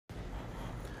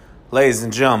Ladies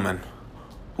and gentlemen,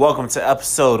 welcome to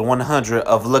episode 100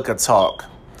 of Liquor Talk.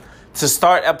 To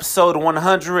start episode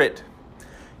 100,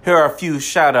 here are a few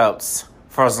shout-outs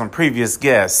for some previous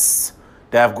guests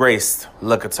that have graced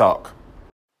Liquor Talk.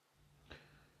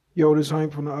 Yo, this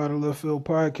Hank from the Out of Left Field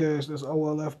podcast. That's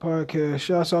OLF podcast.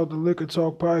 Shouts out to Liquor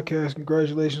Talk podcast.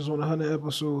 Congratulations on 100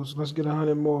 episodes. Let's get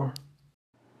 100 more.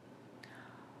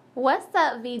 What's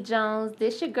up, V Jones?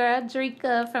 This your girl,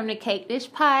 Drika from the Cake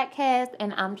Dish podcast,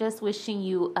 and I'm just wishing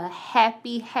you a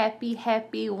happy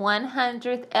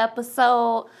 100th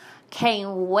episode.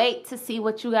 Can't wait to see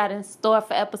what you got in store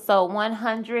for episode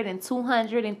 100 and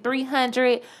 200 and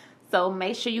 300. So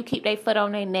make sure you keep their foot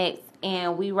on their necks,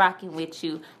 and we rocking with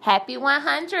you. Happy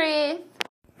 100th!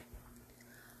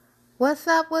 What's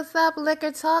up,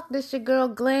 Liquor Talk? This your girl,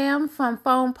 Glam, from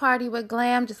Phone Party with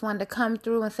Glam. Just wanted to come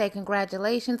through and say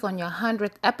congratulations on your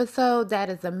 100th episode. That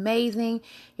is amazing.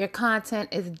 Your content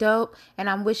is dope, and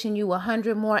I'm wishing you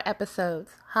 100 more episodes.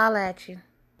 Holla at you.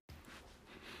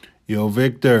 Yo,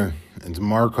 Victor, it's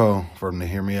Marco from the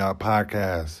Hear Me Out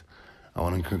podcast. I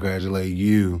want to congratulate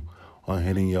you on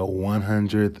hitting your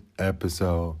 100th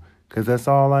episode, because that's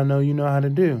all I know you know how to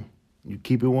do. You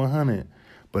keep it 100.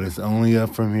 But it's only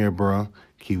up from here, bro.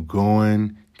 Keep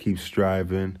going, keep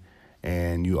striving,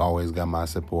 and you always got my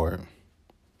support.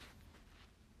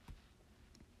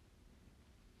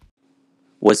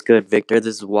 What's good, Victor?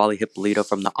 This is Wally Hippolito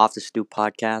from the Off the Stoop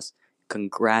podcast.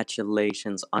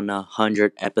 Congratulations on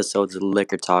 100 episodes of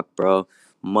Liquor Talk, bro.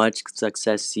 Much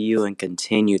success to you and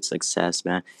continued success,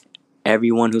 man.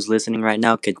 Everyone who's listening right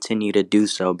now, continue to do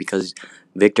so, because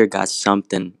Victor got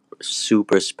something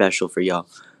super special for y'all.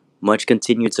 Much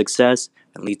continued success,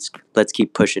 and let's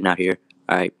keep pushing out here.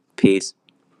 All right, peace.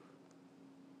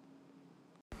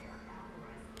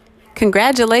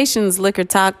 Congratulations, Liquor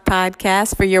Talk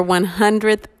podcast, for your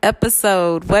 100th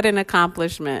episode. What an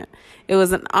accomplishment. It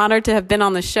was an honor to have been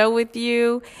on the show with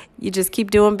you. You just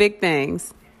keep doing big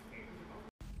things.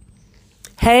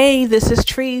 Hey, this is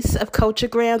Treese of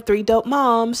Coachagram 3 Dope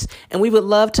Moms, and we would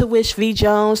love to wish V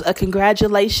Jones a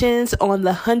congratulations on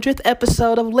the 100th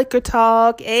episode of Liquor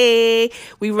Talk. Hey,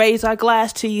 we raise our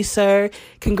glass to you, sir.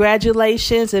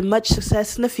 Congratulations and much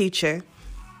success in the future.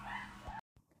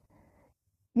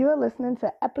 You are listening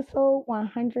to episode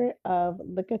 100 of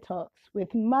Liquor Talks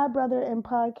with my brother in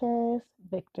podcast,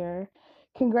 Victor.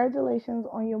 Congratulations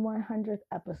on your 100th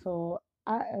episode.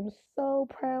 I am so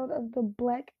proud of the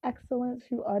Black excellence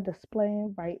you are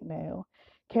displaying right now.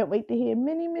 Can't wait to hear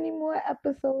many, many more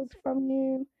episodes from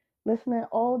you, listening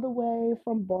all the way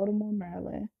from Baltimore,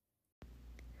 Maryland.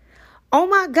 Oh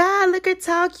my God, Liquor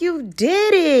Talk, you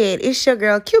did it. It's your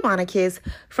girl, Cubana Kiss,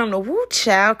 from the Woo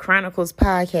Child Chronicles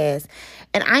podcast.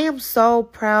 And I am so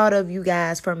proud of you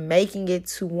guys for making it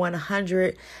to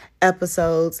 100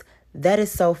 episodes. That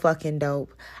is so fucking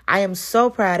dope. I am so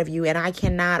proud of you, and I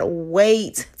cannot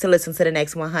wait to listen to the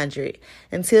next 100.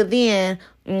 Until then,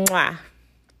 mwah.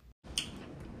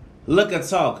 Liquor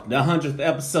Talk, the 100th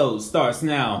episode starts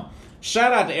now.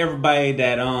 Shout out to everybody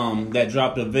that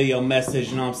dropped a video message,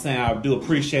 you know what I'm saying? I do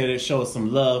appreciate it. Show us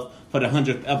some love for the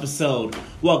 100th episode.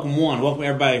 Welcome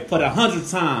everybody for the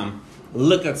 100th time.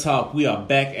 Liquor Talk, we are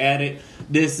back at it.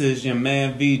 This is your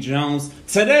man V Jones.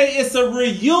 Today it's a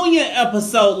reunion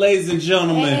episode, ladies and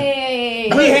gentlemen. Hey.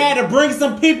 We had to bring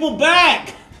some people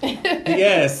back.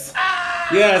 Yes,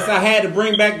 I had to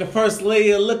bring back the first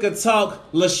lady of Liquor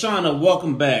Talk, LaShawna.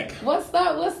 Welcome back. What's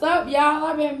up, y'all?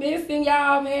 I've been missing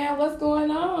y'all, man. What's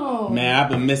going on? Man, I've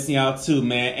been missing y'all too,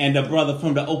 man. And the brother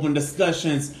from the Open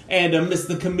Discussions and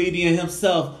Mr. Comedian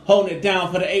himself holding it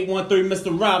down for the 813,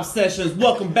 Mr. Rob Sessions.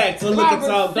 Welcome back to Liquor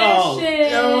Talk, dog.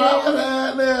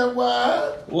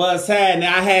 What's happening?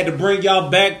 I had to bring y'all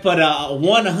back for the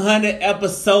 100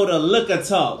 episode of Liquor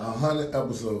Talk. 100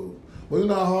 episodes. Well, you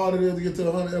know how hard it is to get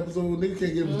to 100 episodes? Nigga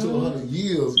can't get to 100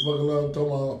 years. Fucking love talking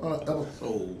about 100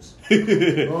 episodes.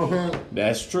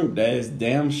 That's true. That is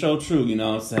damn sure true, you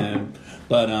know what I'm saying?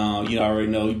 But, you already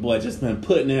know your boy just been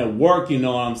putting in work, you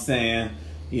know what I'm saying?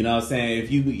 You know what I'm saying?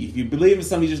 If you believe in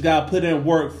something, you just got to put in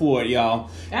work for it, y'all.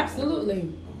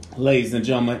 Absolutely. Ladies and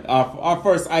gentlemen, our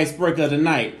first icebreaker of the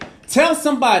night. Tell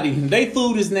somebody they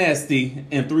food is nasty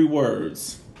in 3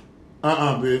 words.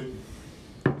 Bitch.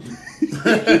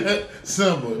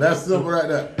 Simple. That's simple right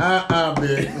there.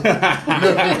 Bitch.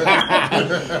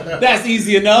 That's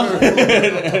easy enough.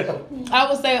 I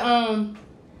would say,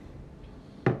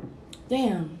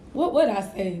 damn, what would I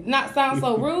say? Not sound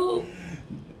so rude?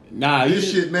 Nah,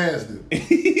 this shit nasty.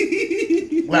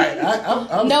 Like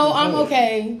I'm No, I'm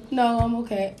okay. No, I'm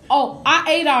okay. Oh, I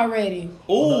ate already.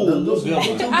 Ooh, those- good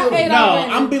one. I ate No,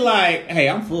 already. I'm be like, hey,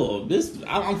 I'm full.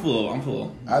 I'm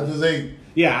full. I just ate.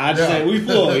 Yeah, I just Yeah. say we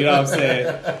full. You know what I'm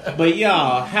saying? But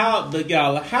y'all, how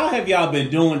have y'all been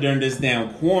doing during this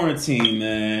damn quarantine,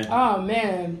 man? Oh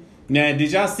man, Now,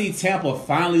 did y'all see Tampa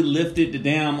finally lifted the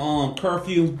damn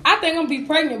curfew? I think I'm gonna be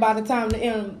pregnant by the time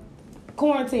the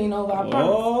quarantine over. I promise.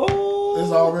 Oh,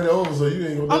 It's already over, so you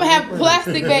ain't gonna. I'm gonna have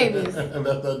plastic babies. That's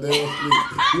that damn sleep.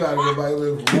 You gotta go buy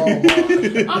your from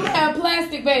Walmart. I'm gonna have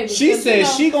plastic babies. she 'Cause, said you know,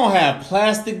 she gonna have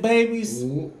plastic babies.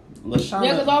 LaShawn,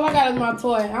 Yeah, because all I got is my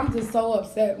toy. I'm just so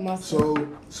upset with myself.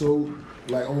 So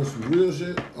like on some real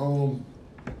shit.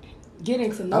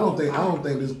 Getting to know. I don't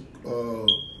think this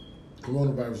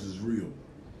coronavirus is real.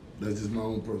 That's just my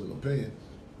own personal opinion.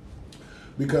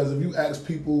 Because if you ask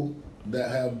people that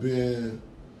have been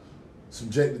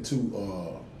subjected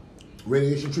to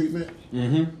radiation treatment,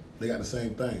 they got the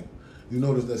same thing. You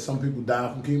notice that some people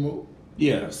die from chemo.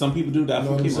 yeah, some people do die You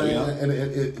know from what I'm chemo. saying?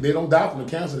 Yeah. And they don't die from the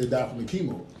cancer; they die from the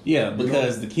chemo. Yeah,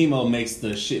 because the chemo makes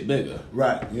the shit bigger.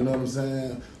 Right. You know what I'm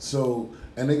saying? So,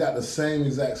 and they got the same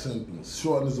exact symptoms: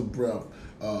 shortness of breath,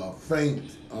 faint.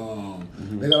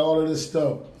 They got all of this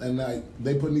stuff, and like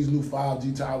they putting these new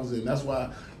 5G towers in. That's why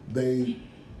they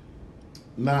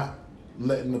not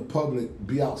letting the public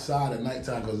be outside at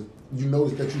nighttime, because you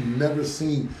notice that you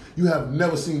have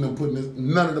never seen them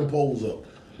putting none of them poles up.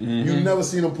 You never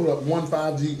seen them put up one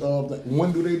 5G.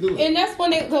 When do they do it? And that's when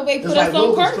they put It's us like on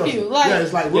road curfew. construction. Like, Yeah,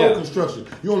 it's like road construction.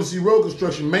 You only see road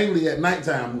construction mainly at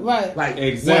nighttime. Right. Like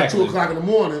Exactly. 1, 2 o'clock in the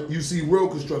morning, you see road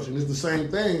construction. It's the same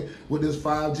thing with this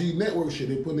 5G network shit.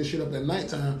 They putting this shit up at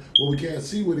nighttime where we can't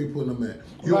see where they putting them at.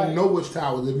 You Right. don't know which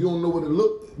towers. If you don't know what it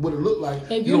look like,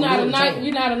 if you you're don't not know a the night, tower.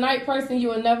 you're not a night person, you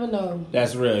will never know.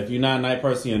 That's real. If you're not a night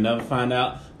person, you'll never find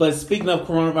out. But speaking of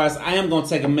coronavirus, I am going to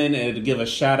take a minute to give a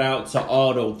shout out to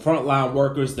all the frontline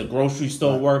workers, the grocery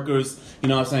store workers. You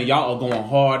know what I'm saying? Y'all are going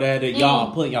hard at it. Y'all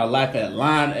are putting y'all life at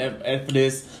line for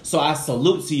this. So I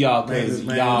salute to y'all because Maintenance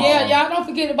man. y'all. Yeah, y'all don't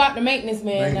forget about the maintenance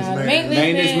man. Maintenance now. man.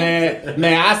 Maintenance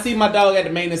man, I see my dog at the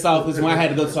maintenance office when I had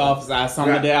to go to the office. I saw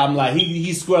him there. I'm like,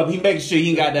 he scrubbed. He making sure he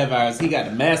ain't got that virus. He got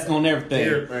the mask on, everything.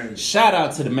 Everything. Shout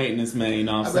out to the maintenance man. You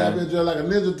know what I'm I've saying? been dressed like a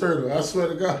Ninja Turtle. I swear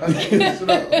to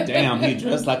God. Damn, he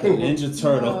dressed like a Ninja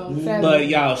Turtle. Oh, sadly. But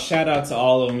y'all, shout out to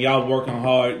all of them. Y'all working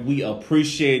hard. We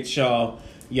appreciate y'all.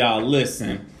 Y'all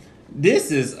listen.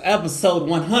 This is episode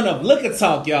 100 of Liquor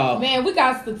Talk, y'all. Man, we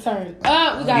got to turn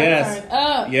up. We got Yes. to turn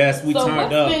up. Yes, we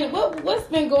turned up. What's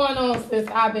been going on since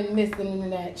I've been missing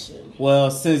in action?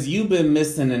 Well, since you've been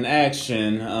missing in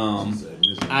action,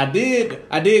 I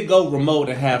did go remote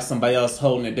and have somebody else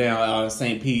holding it down out of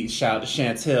St. Pete. Shout out to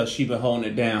Chantel, she been holding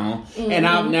it down. And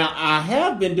I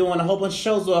have been doing a whole bunch of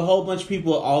shows with a whole bunch of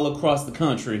people all across the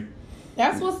country.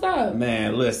 That's what's up.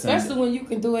 Man, listen. Especially when you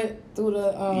can do it through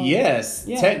the. Yes,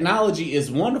 yeah. Technology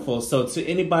is wonderful. So to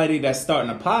anybody that's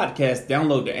starting a podcast,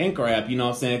 download the Anchor app, you know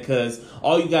what I'm saying? Because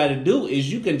all you got to do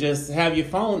is you can just have your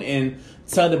phone and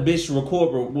tell the bitch to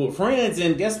record with friends,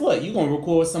 and guess what? You're going to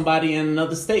record somebody in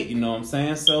another state, you know what I'm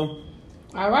saying? So,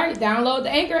 All right, download the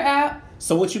Anchor app.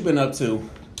 so what you been up to?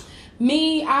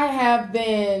 Me, I have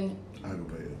been. I can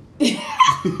pay it.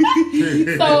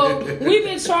 So we've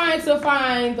been trying to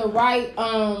find the right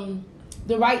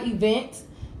event.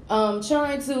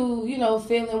 Trying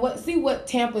to, see what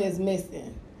Tampa is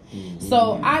missing.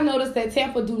 So I noticed that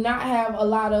Tampa do not have a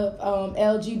lot of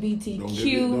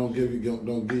LGBTQ. Don't give your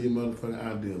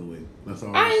motherfucking idea away. That's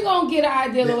all. I ain't gonna get an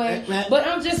idea away, but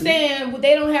I'm just saying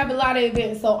they don't have a lot of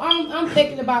events. So I'm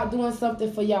thinking about doing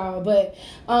something for y'all, but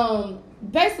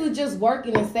basically just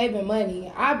working and saving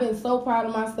money. I've been so proud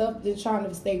of myself, just trying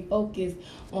to stay focused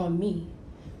on me,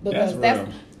 because That's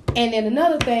real. And then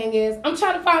another thing is I'm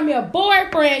trying to find me a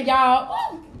boyfriend, y'all.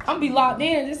 Ooh, I'm be locked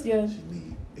in this year.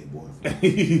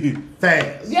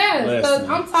 Fast. Yes, because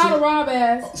I'm tired of Rob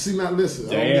ass. See, now listen.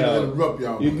 I don't Damn. mean to interrupt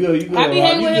y'all. You good? You good? I be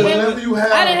hanging with him. Whenever you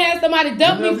have, I done had somebody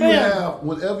dump me for him.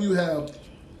 Whenever you have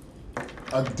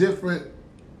a different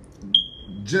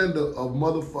gender of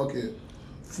motherfucking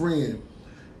friend,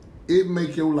 it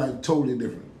make your life totally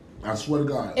different. I swear to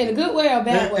God. In a good way or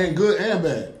bad way? And good and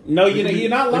bad. No, you're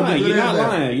not lying. You're not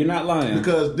lying. You're not lying.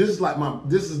 Because this is like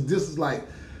this is like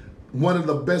one of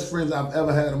the best friends I've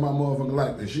ever had in my motherfucking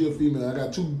life. And she a female. I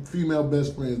got 2 female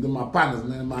best friends. They're my partners,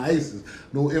 man. My aces.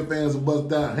 No ifs, ands, or buts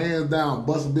down. Hands down.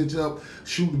 Bust a bitch up.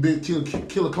 Shoot a bitch.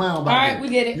 Kill a clown. All right, we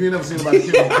get it. You ain't never seen nobody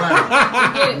kill a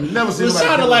clown. You never seen nobody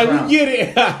kill a clown. We get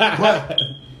it.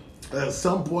 But at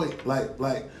some point, like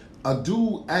a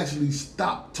dude actually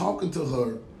stopped talking to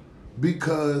her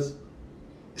because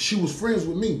she was friends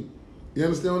with me. You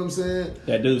understand what I'm saying?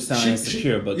 That dude sounds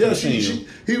insecure, but yeah, continue.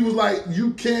 He was like,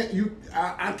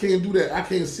 I can't do that. I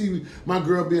can't see my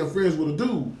girl being friends with a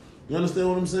dude. You understand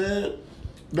what I'm saying?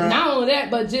 Not only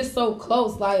that, but just so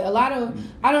close. Like I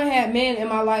don't have men in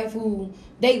my life who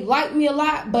they like me a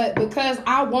lot, but because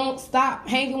I won't stop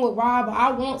hanging with Rob, or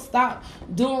I won't stop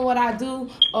doing what I do.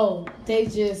 Oh, they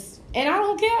just. And I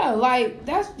don't care. Like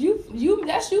that's you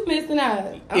missing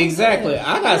out. Exactly.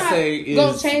 I gotta say,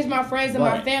 gonna change my friends and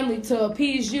my family to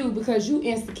appease you because you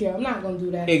insecure. I'm not gonna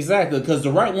do that. Exactly, because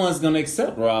the right one's gonna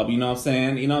accept Rob. You know what I'm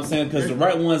saying? You know what I'm saying? Because the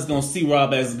right one's gonna see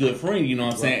Rob as a good friend. You know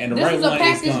what I'm saying? And the right one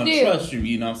is gonna trust you.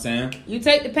 You know what I'm saying? You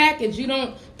take the package. You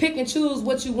don't pick and choose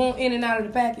what you want in and out of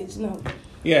the package. No.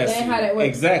 Yes. That ain't how that works.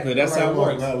 Exactly. That's how it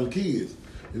works. With kids.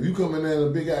 If you come in there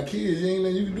and big ass kids, you ain't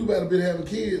nothing you can do about a bit having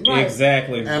kids. Right.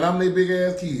 Exactly. And I'm their big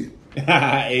ass kid.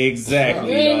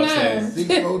 Exactly. You know what I'm saying?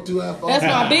 6'4", 2'4". That's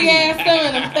my big ass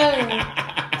son. I'm telling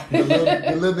you.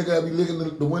 The little nigga be looking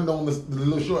at the window on the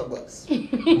little short bus.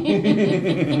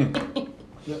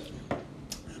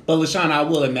 But LaShawn, I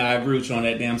will admit I agree with you on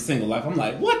that damn single life. I'm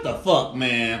like, what the fuck,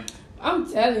 man?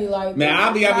 I'm telling you, like, man,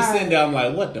 I be sitting there. I'm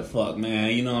like, what the fuck,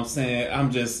 man? You know what I'm saying?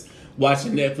 I'm just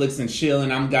watching Netflix and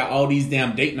chilling. I'm got all these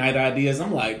damn date night ideas.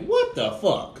 I'm like, what the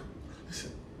fuck?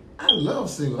 I love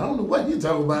single. I don't know what you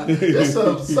talking about. There's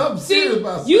something serious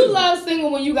about single. You love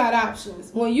single when you got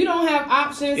options. When you don't have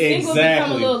options, single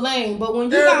become a little lame. But when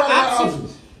you got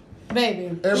options,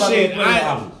 baby.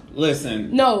 Everybody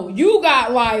listen. No, you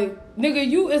got like, nigga,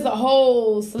 you is a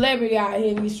whole celebrity out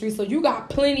here in these streets. So you got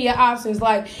plenty of options.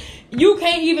 Like, you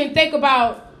can't even think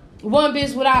about one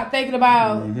bitch without thinking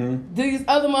about these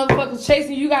other motherfuckers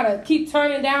chasing you. You gotta keep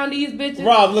turning down these bitches.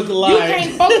 Rob, look alive. You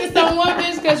can't focus on one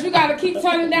bitch because you gotta keep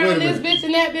turning down this bitch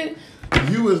and that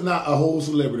bitch. You is not a whole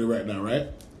celebrity right now, right?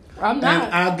 I'm not.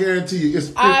 And I guarantee you, it's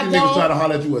 50 niggas trying to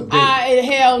holler at you a day.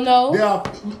 Hell no. They are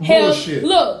bullshit.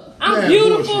 Look, I'm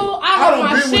beautiful. Bullshit. I have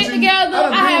my shit together.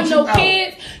 I have no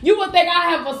kids. You would think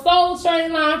I have a soul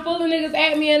train line full of niggas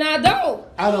at me, and I don't.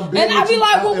 And I be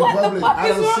like, well, what the fuck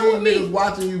is wrong with me? Niggas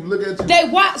watching you, look at you. They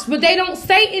watch, but they don't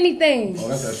say anything. Oh,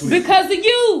 that's sweet. Because of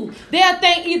you. They'll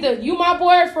think either you my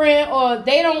boyfriend or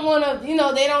they don't want to,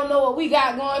 they don't know what we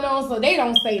got going on, so they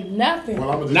don't say nothing.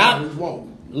 Well, I'm just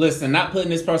Listen, not putting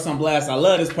this person on blast. I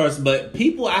love this person, but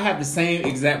I have the same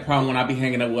exact problem when I be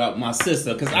hanging out with my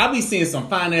sister. Because I be seeing some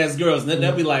fine-ass girls, and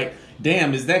they'll be like,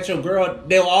 damn, is that your girl?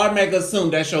 They'll automatically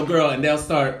assume that's your girl, and they'll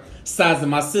start sizing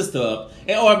my sister up.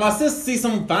 Or my sister see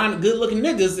some fine, good-looking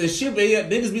niggas, and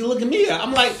niggas be looking me up.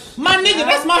 I'm like, my nigga,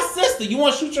 that's my sister. You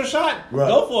want to shoot your shot? Right.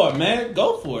 Go for it, man.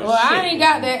 Go for it. Well, shit. I ain't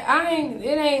got that.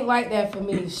 It ain't like that for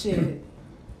me, shit.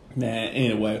 Man,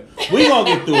 anyway, we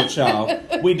gonna get through it, y'all.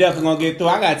 We definitely gonna get through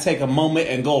it. I gotta take a moment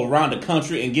and go around the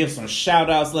country and give some shout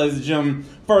outs, ladies and gentlemen.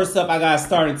 First up, I gotta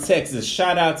start in Texas.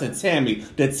 Shout out to Tammy,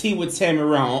 the Tea with Tammy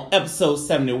Round on episode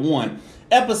 71.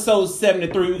 Episode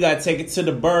 73, we gotta take it to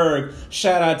the Berg.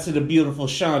 Shout out to the beautiful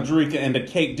Chandrika and the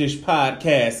Cake Dish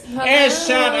Podcast. Hello. And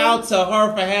shout out to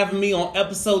her for having me on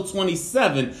episode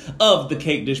 27 of the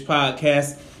Cake Dish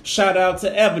Podcast. Shout out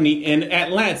to Ebony in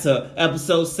Atlanta,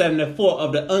 episode 74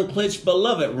 of the Unclinched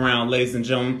Beloved Round, ladies and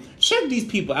gentlemen. Check these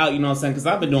people out, you know what I'm saying, because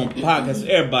I've been doing podcasts with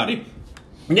everybody.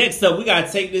 Next up, we got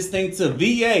to take this thing to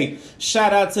VA.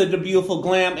 Shout out to the beautiful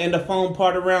Glam and the Phone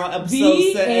Party Round,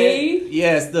 episode 7.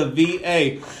 Yes, the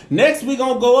VA. Next, we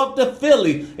going to go up to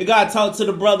Philly. We got to talk to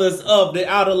the brothers of the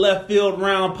Outer Left Field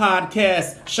Round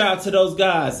podcast. Shout out to those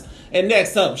guys. And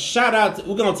next up,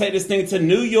 we're going to take this thing to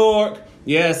New York.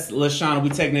 Yes, LaShawn, we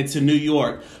taking it to New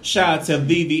York. Shout out to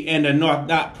Vivi and the North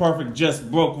Not Perfect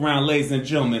Just Broke Round, ladies and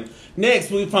gentlemen.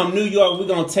 Next, we from New York. We're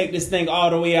going to take this thing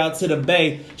all the way out to the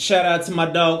Bay. Shout out to my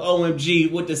dog OMG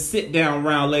with the sit down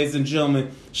round, ladies and gentlemen.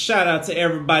 Shout out to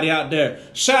everybody out there.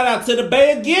 Shout out to the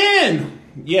Bay again.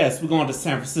 Yes, we're going to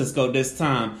San Francisco this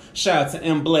time. Shout out to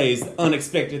M Blaze,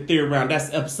 Unexpected Theory Round.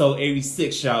 That's episode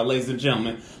 86, y'all, ladies and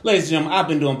gentlemen. Ladies and gentlemen, I've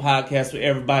been doing podcasts with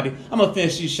everybody. I'm going to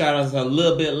finish these shout outs a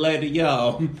little bit later,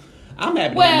 y'all. I'm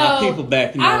happy to have my people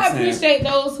back. You know I appreciate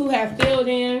those who have filled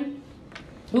in,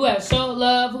 who have showed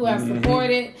love, who have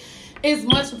supported. It's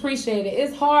much appreciated.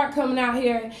 It's hard coming out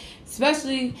here,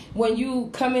 especially when you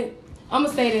come in. I'm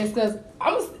going to say this because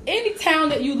any town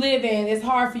that you live in, it's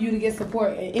hard for you to get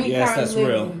support. Any town you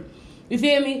live in. You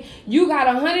feel me? You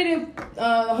got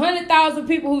 100,000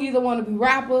 people who either want to be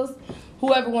rappers,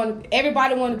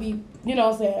 everybody want to be, you know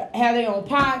what I'm saying, have their own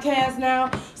podcast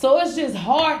now. So it's just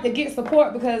hard to get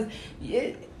support because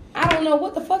I don't know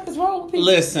what the fuck is wrong with people.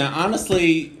 Listen,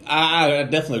 honestly, I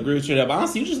definitely agree with you there. But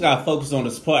honestly, you just got to focus on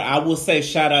the support. I will say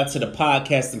shout out to the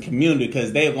podcasting community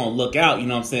because they're going to look out, you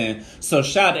know what I'm saying? So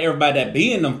shout out to everybody that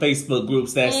be in them Facebook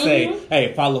groups that say,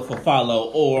 hey, follow for follow.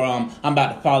 Or I'm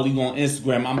about to follow you on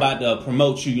Instagram. I'm about to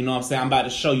promote you, you know what I'm saying? I'm about to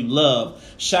show you love.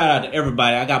 Shout out to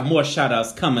everybody. I got more shout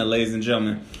outs coming, ladies and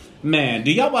gentlemen. Man,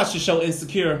 do y'all watch the show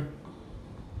Insecure?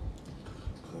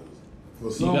 For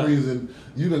some reason,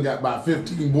 you done got about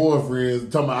 15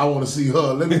 boyfriends talking about, I want to see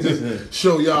her. Let me just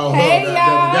show y'all her. Hey, y'all.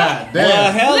 God damn.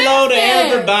 Well, hello to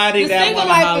everybody The that single want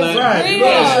to life holler. is Right. real.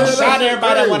 Yeah, shout out to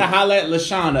everybody that want to holler at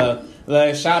LaShawna.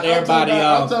 Like, shout out to everybody, I'm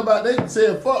y'all. talking about they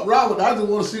said, fuck Robert. I just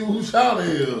want to see who Shauna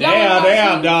is.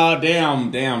 Damn, dog.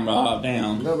 Damn, Rob.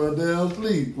 Damn. Never damn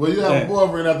sleep. Well, you have a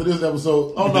boyfriend after this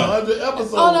episode. On the 100th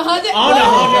episode. On the 100th?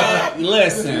 On the 100th.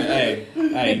 Listen,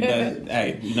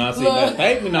 hey, you know what I'm saying? Look.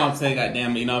 Hey, you know what I'm saying?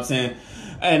 Goddamn it, you know what I'm saying?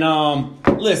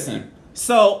 And listen.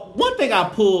 So one thing I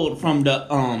pulled from the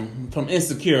from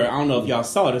Insecure, I don't know if y'all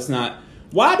saw this or not.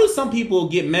 Why do some people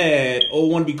get mad or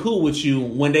want to be cool with you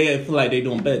when they feel like they're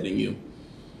doing better than you?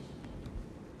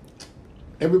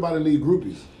 Everybody need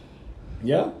groupies.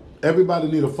 Yeah.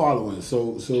 Everybody need a following.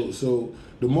 So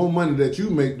the more money that you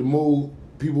make, the more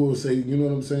people will say, you know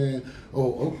what I'm saying?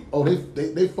 Oh,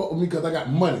 they fuck with me because I got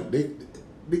money. They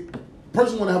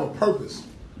person want to have a purpose.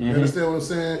 You understand what I'm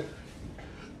saying?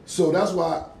 So that's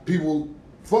why people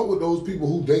fuck with those people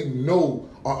who they know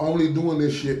are only doing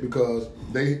this shit because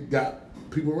they got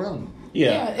people around them.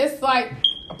 Yeah, it's like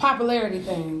a popularity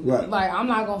thing. Right. Like, I'm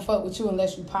not gonna fuck with you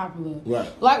unless you popular.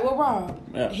 Right. Like with Rob.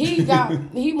 Yeah.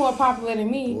 He more popular than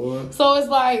me. Boy. So it's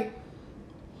like,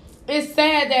 it's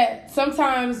sad that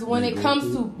sometimes when it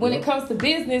comes to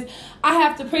business, I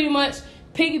have to pretty much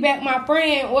piggyback my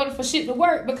friend in order for shit to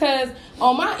work, because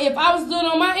if I was doing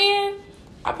it on my end,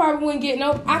 I probably wouldn't get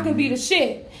no. I can be the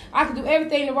shit. I can do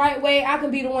everything the right way. I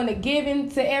can be the one that giving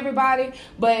to everybody,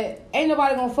 but ain't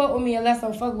nobody gonna fuck with me unless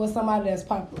I'm fucking with somebody that's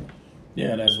popular.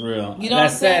 Yeah, that's real. You know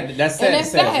that's what I'm saying? sad. That's sad. And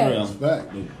that's It's real.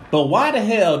 Fact. But why the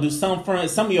hell do some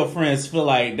of your friends feel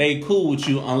like they cool with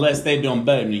you unless they doing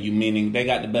better than you? Meaning they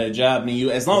got the better job than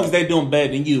you. As long as they doing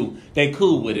better than you, they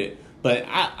cool with it. But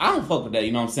I don't fuck with that.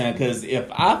 You know what I'm saying? Because if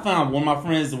I found one of my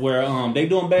friends where they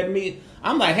doing better than me,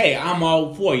 I'm like, hey, I'm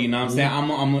all for you. You know what I'm saying?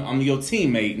 I'm your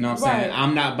teammate. You know what I'm saying?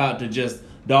 I'm not about to just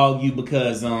dog you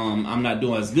because I'm not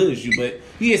doing as good as you. But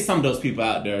you get some of those people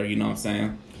out there. You know what I'm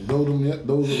saying? Those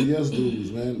are the yes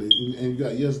dudes, man. And you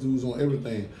got yes dudes on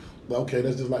everything. But okay,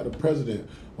 that's just like the president.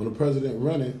 When the president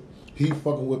running, he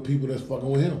fucking with people that's fucking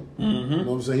with him. You know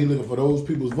what I'm saying? He looking for those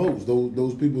people's votes.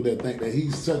 Those people that think that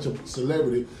he's such a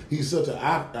celebrity, he's such an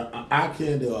eye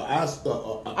candy or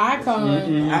icon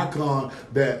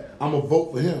that I'm gonna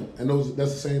vote for him. And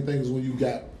that's the same thing as when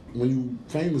you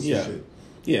famous and shit.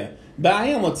 Yeah. But I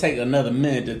am gonna take another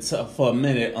minute for a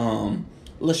minute.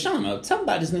 LaShawna, tell me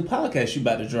about this new podcast you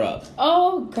about to drop.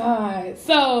 Oh God.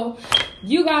 So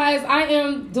you guys,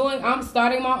 I'm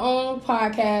starting my own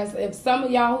podcast. If some of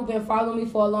y'all who've been following me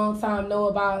for a long time know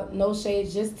about No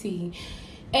Shade Just Tea.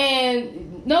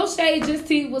 And No Shade Just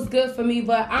Tea was good for me,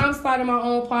 but I'm starting my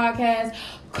own podcast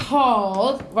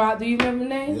called, Rob, do you remember the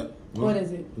name? Yeah. What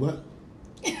is it? What?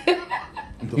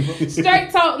 Straight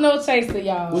Talk No Chaser,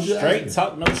 y'all. Straight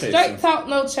Talk No Chaser. Straight Talk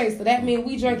No Chaser. That means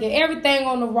we drinking everything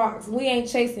on the rocks. We ain't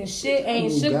chasing shit,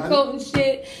 ain't sugarcoating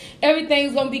shit.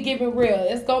 Everything's gonna be given real.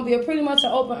 It's gonna be pretty much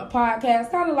an open podcast,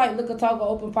 kind of like Liquor Talk, an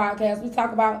open podcast. We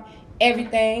talk about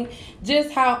everything, just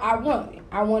how I want it.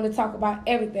 I want to talk about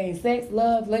everything: sex,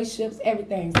 love, relationships,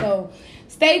 everything. So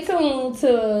stay tuned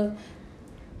to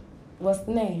what's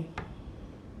the name?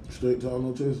 Straight Talk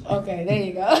No Chaser. Okay, there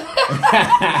you go.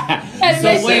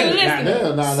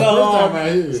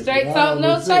 Straight Talk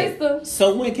No Chaser.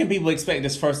 So when can people expect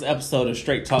this first episode of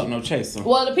Straight Talk No Chaser?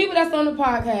 Well, the people that's on the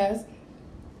podcast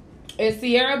is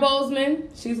Sierra Bozeman.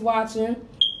 She's watching.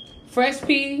 Fresh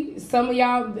P. Some of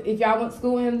y'all, if y'all went to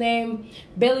school with him, named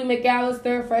Billy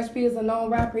McAllister. Fresh P is a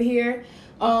known rapper here.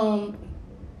 The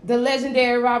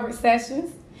legendary Robert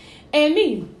Sessions. And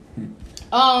me.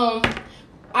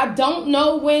 I don't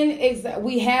know when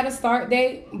we had a start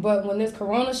date, but when this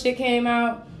Corona shit came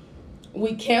out,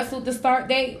 we canceled the start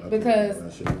date because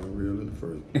that shit wasn't real in the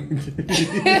first.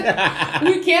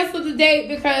 we canceled the date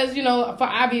because, for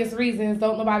obvious reasons,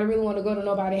 don't nobody really want to go to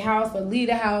nobody's house or leave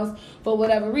the house for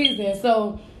whatever reason.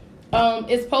 So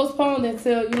it's postponed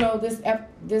until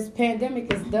this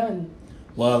pandemic is done.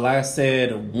 Well, like I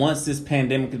said, once this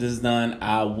pandemic is done,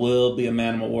 I will be a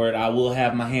man of my word. I will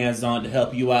have my hands on to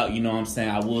help you out. You know what I'm saying?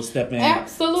 I will step in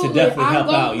Absolutely. to definitely help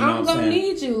out. You know I'm what I'm saying? I'm gonna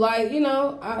need you.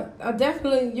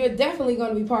 You're definitely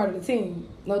gonna be part of the team,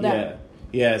 no doubt.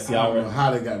 Yes, I y'all. don't know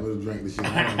how they got me to drink this shit.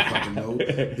 I don't fucking know.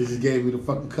 They just gave me the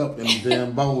fucking cup and the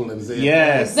damn bowl and said,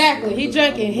 Yes. Exactly. He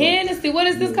drinking Hennessy. What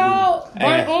is this called?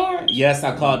 Burnt orange? Yes,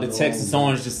 I called the Texas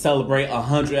Orange to celebrate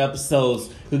 100 episodes.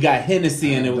 We got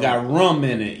Hennessy in it. We got rum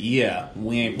in it. Yeah,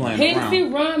 we ain't playing Hennessy,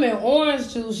 around. rum, and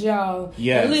orange juice, y'all.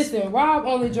 Yes. And listen, Rob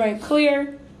only drank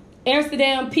clear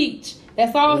Amsterdam peach.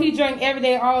 That's all he drank every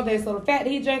day, all day. So the fact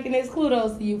that he drinking this,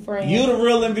 kudos to you, friend. You the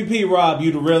real MVP, Rob.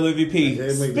 You the real MVP.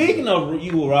 Okay, Speaking of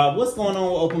you, Rob, what's going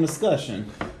on with open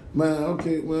discussion? Man,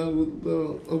 okay, well,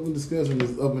 open discussion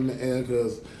is up in the air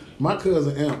because my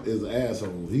cousin Amp is an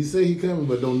asshole. He say he coming,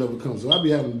 but don't never come. So I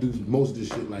be having to do most of this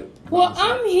shit like. Well,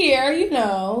 I'm here, you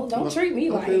know. Don't treat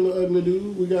me like. Okay, little ugly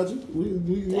dude, we got you. We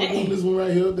doing this one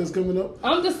right here that's coming up.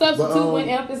 I'm the substitute when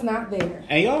Amp is not there.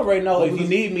 And you already know if you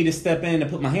need me to step in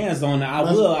and put my hands on it, I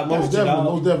will. I got most you, definitely, dog.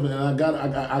 most definitely. And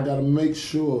I gotta make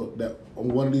sure that on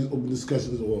one of these open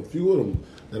discussions or a few of them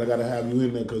that I gotta have you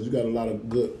in there because you got a lot of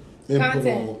good input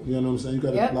Content. on. You know what I'm saying? You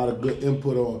got a lot of good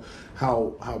input on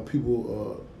how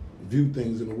people view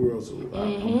things in the world. So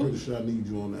I'm pretty sure I need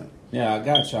you on that. Yeah, I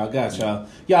got y'all.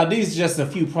 Y'all, these are just a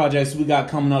few projects we got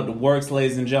coming up the works,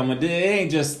 ladies and gentlemen. It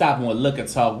ain't just stopping with Liquor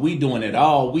Talk. We doing it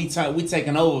all. We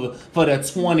taking over for the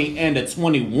 20 and the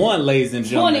 21, ladies and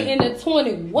gentlemen. 20 and the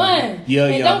 21.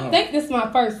 Yeah. Don't think this is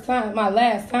my first time, my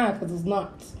last time, because it's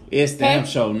not. It's the Amp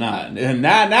Show now.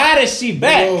 Now that she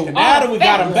back. Now that we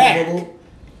got her back.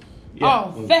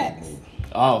 All facts.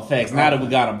 All facts. Now that we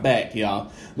got her back,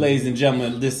 y'all. Ladies and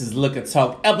gentlemen, this is Liquor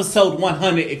Talk, episode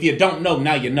 100. If you don't know,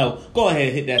 now you know. Go ahead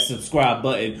and hit that subscribe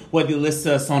button. Whether you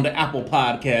listen to us on the Apple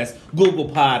Podcast, Google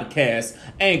Podcast,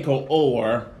 Anchor,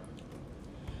 or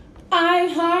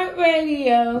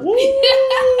iHeartRadio.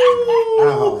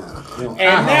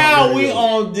 And now we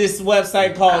on this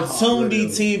website called Tundi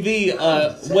TV,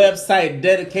 a website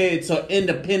dedicated to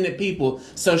independent people.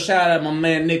 So shout out my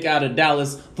man Nick out of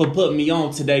Dallas for putting me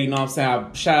on today, you know what I'm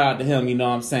saying? Shout out to him, you know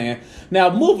what I'm saying? Now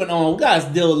moving on, we guys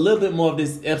deal a little bit more of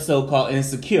this episode called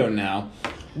Insecure now.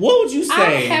 What would you say?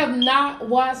 I have not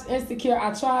watched Insecure.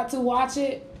 I tried to watch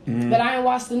it. But I ain't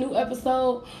watched the new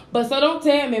episode. But so don't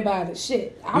tell me about it.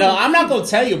 Shit. I'm not going to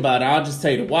tell you about it. I'll just tell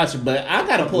you to watch it. But I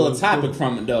got to pull a topic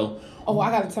from it, though. Oh,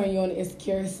 I got to turn you on to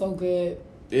Insecure. It's so good.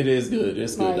 It is good.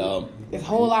 It's good, dog. It's a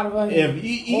whole lot of money. If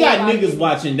you got niggas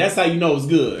watching, that's how you know it's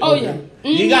good. Oh, yeah. Mm-hmm.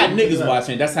 You got niggas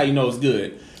watching, that's how you know it's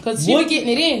good. Because she be getting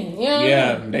it in. You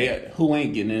know who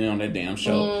ain't getting it on that damn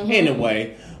show?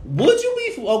 Anyway, would you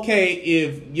be okay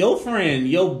if your friend,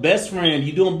 your best friend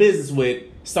you doing business with,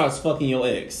 starts fucking your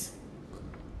ex?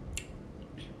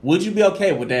 Would you be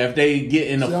okay with that if they get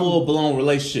in a full-blown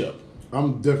relationship?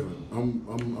 I'm different.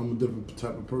 I'm a different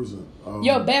type of person.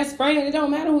 Your best friend, it don't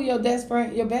matter who your best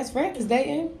friend is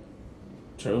dating.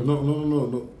 True.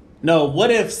 No. No, what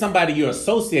if somebody you're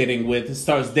associating with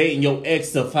starts dating your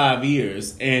ex of 5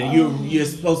 years and you're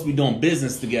supposed to be doing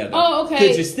business together? Oh, okay.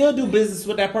 Could you still do business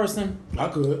with that person? I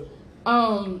could.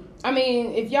 I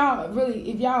mean, if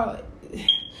y'all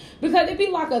because it'd be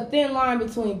like a thin line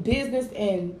between business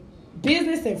and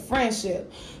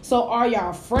friendship. So are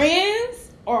y'all friends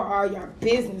or are y'all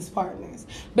business partners?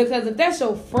 Because if that's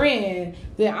your friend,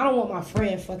 then I don't want my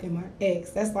friend fucking my ex.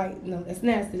 That's like, no, that's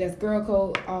nasty. That's girl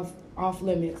code off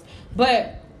limits.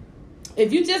 But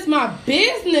if you just my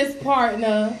business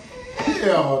partner,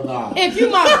 hell nah. If you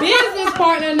my business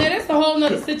partner, then that's a whole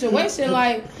nother situation.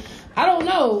 Like, I don't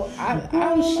know. I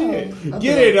don't know.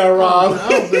 Get it, Rob.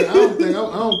 I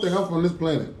don't think I'm from this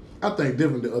planet. I think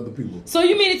different than other people. So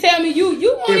you mean to tell me you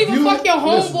won't even fuck your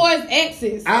homeboy's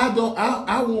exes? I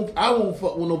won't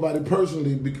fuck with nobody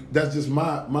personally because that's just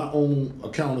my own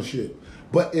account of shit.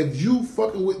 But if you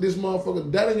fucking with this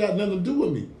motherfucker, that ain't got nothing to do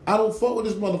with me. I don't fuck with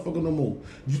this motherfucker no more.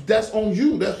 That's on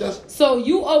you. That's. So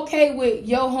you okay with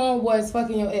your homeboys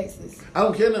fucking your exes? I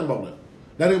don't care nothing about that.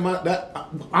 That ain't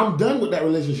I'm done with that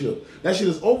relationship. That shit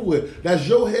is over with. That's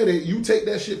your headache. You take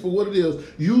that shit for what it is.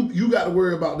 You got to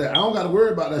worry about that. I don't got to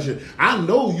worry about that shit. I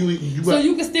know you. So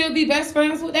you can still be best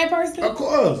friends with that person? Of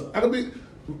course, I could be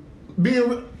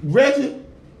Reggie.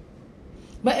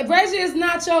 But if Reggie is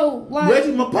not your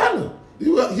Reggie, my partner.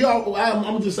 I'm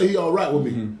gonna just say he all right with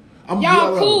me. Mm-hmm.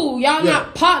 Y'all cool. Y'all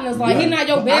not partners. Like he not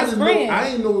your best friend. I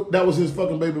didn't know that was his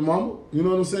fucking baby mama. You know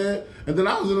what I'm saying? And then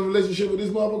I was in a relationship with this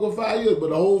motherfucker 5 years. But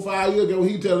the whole 5 years ago,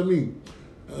 he telling me,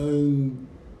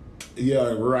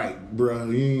 yeah, right, bro.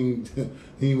 He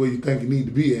ain't where you think you need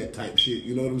to be at type shit.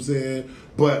 You know what I'm saying?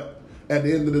 But at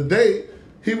the end of the day,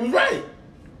 he was right.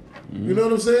 Mm-hmm. You know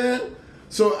what I'm saying?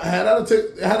 So had I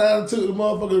took the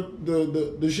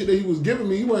motherfucker the shit that he was giving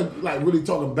me, he wasn't like really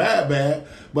talking bad,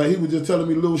 but he was just telling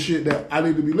me little shit that I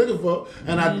need to be looking for,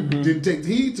 and I didn't take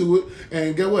heed to it.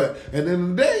 And get what? And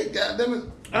then the day, goddamn it,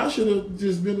 I should have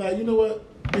just been like, you know what?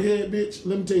 Head bitch,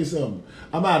 let me tell you something.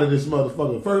 I'm out of this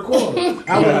motherfucker. First quarter.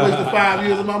 I would have wasted 5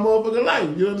 years of my motherfucking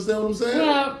life. You understand what I'm saying?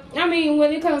 Well, I mean,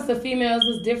 when it comes to females,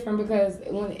 it's different because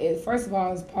first of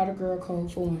all, it's part of girl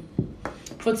code for one.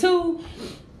 For two,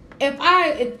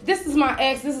 if this is my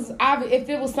ex, if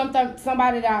it was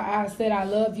somebody that I said I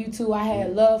love you to, I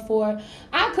had love for,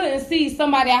 I couldn't see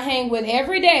somebody I hang with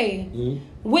every day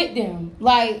with them.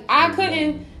 Like I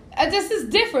couldn't. This is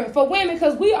different for women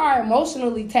because we are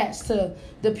emotionally attached to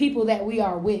the people that we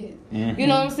are with. You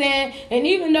know what I'm saying? And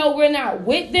even though we're not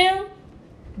with them,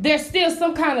 there's still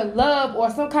some kind of love or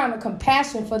some kind of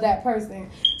compassion for that person.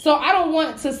 So I don't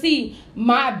want to see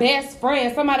my best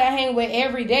friend, somebody I hang with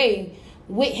every day,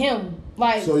 with him.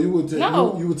 Like, so you would take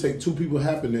you would take two people's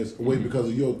happiness away because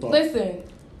of your thoughts. Listen.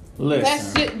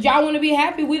 That's shit. Y'all want to be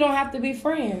happy? We don't have to be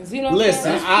friends. You know what I'm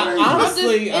saying?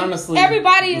 Honestly,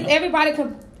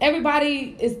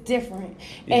 everybody is different,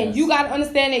 and you got to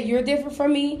understand that you're different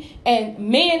from me. And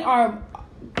men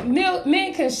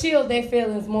can shield their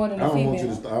feelings more than a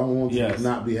female. I don't want you to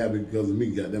not be happy because of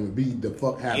me. Goddamn it, be the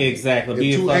fuck happy.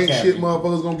 Exactly. If two ain't shit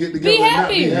motherfuckers gonna get together,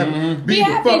 be happy. Be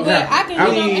the fuck happy.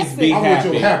 Please be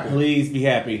happy. Please be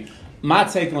happy. My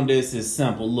take on this is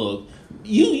simple. Look.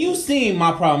 You seen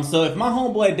my problem. So if my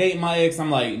homeboy date my ex,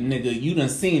 I'm like, nigga, you done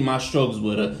seen my struggles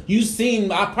with her.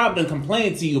 I probably done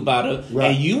complained to you about her.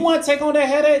 Right. And you want to take on that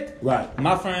headache? Right.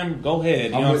 My friend, go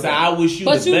ahead. You know what I'm saying? I wish you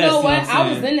the best. But you know what?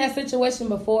 I was in that situation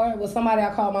before with somebody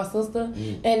I called my sister.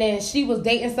 And then she was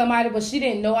dating somebody, but she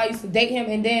didn't know I used to date him.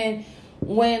 And then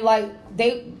when,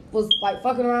 they was,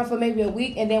 fucking around for maybe a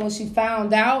week. And then when she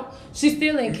found out, she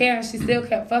still didn't care. And she still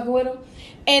kept fucking with him.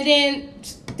 And then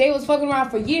they was fucking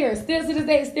around for years. Still to this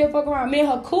day, still fucking around. Me and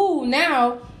her cool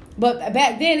now. But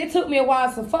back then, it took me a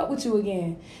while to fuck with you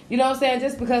again. You know what I'm saying?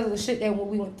 Just because of the shit that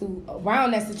we went through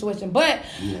around that situation. But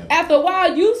after a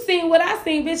while, you seen what I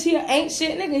seen, bitch. He ain't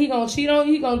shit nigga. He gonna cheat on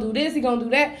you. He gonna do this. He gonna do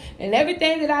that. And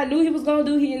everything that I knew he was gonna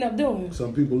do, he ended up doing.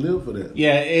 Some people live for that.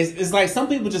 Yeah, it's like some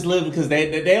people just live because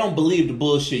they don't believe the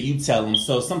bullshit you tell them.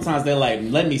 So sometimes they're like,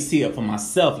 let me see it for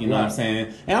myself. You know what I'm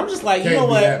saying? And I'm just like, you know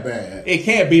what? It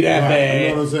can't be that bad. You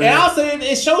know what I'm saying? And also,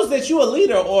 it shows that you're a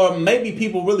leader, or maybe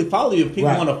people really follow you if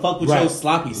people want to fuck with your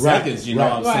sloppy seconds. You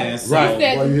know what I'm saying?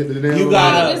 So you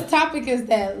gotta. This topic is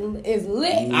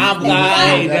lit. I'm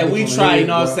glad that we try. You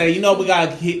know what I'm saying? You know we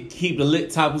gotta keep the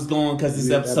lit topics going because it's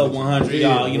episode 100,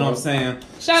 y'all. You know what I'm saying?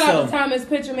 Shout out to Thomas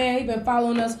Picture Man. He been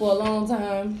following us for a long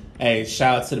time. Hey,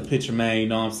 shout out to the Picture Man. You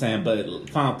know what I'm saying? But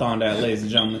final thought on that, ladies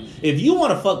and gentlemen. If you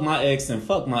want to fuck my ex, then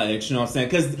fuck my ex. You know what I'm saying?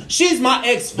 Because she's my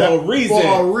ex for a reason.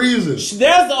 For a reason.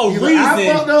 There's a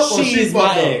reason she is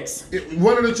my ex.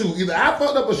 One of the two. Either I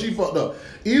fucked up or she fucked up.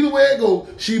 Either way it go,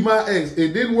 she my ex.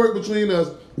 It didn't work between us.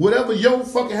 Whatever your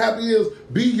fucking happy is,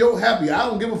 be your happy. I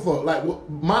don't give a fuck. Like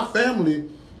my family,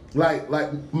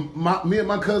 me and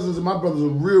my cousins and my brothers are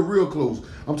real close.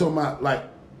 I'm talking about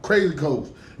crazy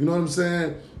close. You know what I'm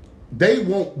saying? They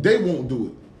won't do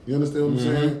it. You understand what I'm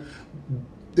saying?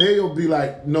 They'll be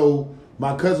like, no,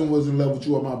 my cousin was in love with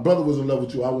you or my brother was in love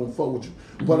with you. I won't fuck with you.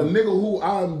 But a nigga who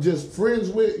I'm just friends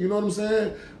with, you know what I'm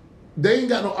saying? They ain't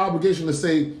got no obligation to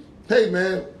say, hey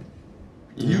man,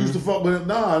 you used to fuck with him.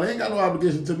 Nah, they ain't got no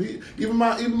obligation to me. Even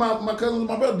my cousins and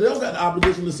my brother, they don't got the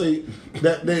obligation to say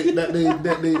that they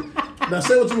now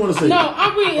say what you want to say. No,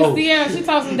 I'm reading Sierra. She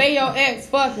talking they your ex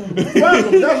fucking. That's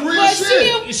real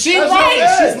shit. She's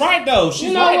right. She's right though.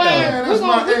 She's right though. Man, that's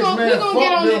my ex,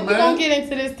 man. We're gonna get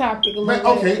into this topic a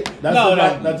little bit. Okay.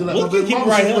 That's we'll keep it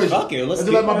right here. Fuck it. That's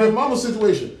like my baby mama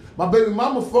situation. My baby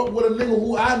mama fucked with a nigga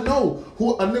who I know,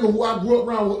 a nigga who I grew up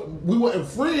around with. We weren't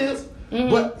friends,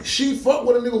 but she fucked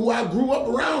with a nigga who I grew up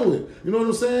around with. You know what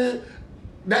I'm saying?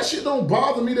 That shit don't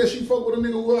bother me that she fucked with a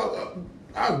nigga who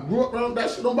I grew up around. That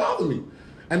shit don't bother me,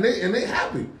 and they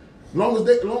happy. Long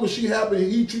as she happy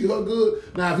and he treat her good.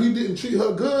 Now if he didn't treat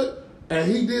her good and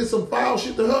he did some foul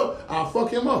shit to her, I'll fuck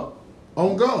him up.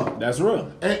 On God. That's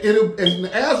real. And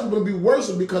the ass will be worse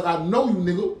because I know you,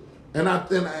 nigga.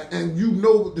 And you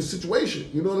know the situation.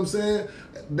 You know what I'm saying?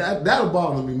 That'll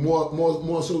bother me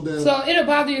more so than. So it'll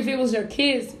bother you if it was your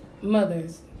kids'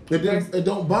 mothers. It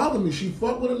don't bother me. She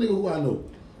fucked with a nigga who I know.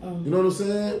 You know what I'm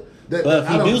saying? But if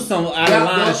you do some out of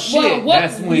line shit,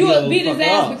 that's when you would beat his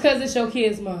ass because it's your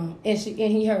kid's mom and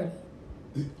he hurt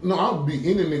her. No, I'll beat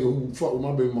any nigga who fuck with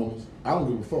my baby mamas. I don't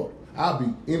give a fuck. I'll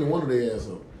beat any one of their ass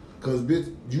up. Cause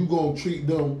bitch, you gonna treat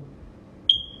them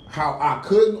how I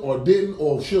couldn't or didn't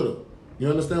or shoulda. You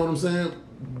understand what I'm saying?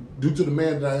 Due to the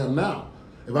man that I am now.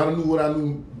 If I knew what I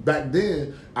knew back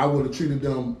then, I would have treated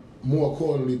them more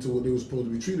accordingly to what they were supposed to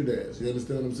be treated as. You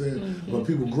understand what I'm saying? Mm-hmm. But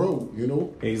people grow, you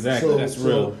know? Exactly, that's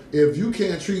real. If you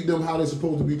can't treat them how they're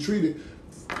supposed to be treated,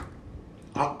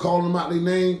 calling them out their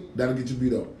name, that'll get you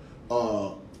beat up.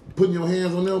 Putting your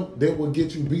hands on them, that will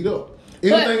get you beat up.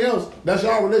 Anything else, that's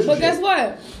your relationship. But guess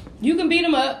what? You can beat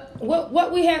them up.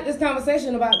 What we had this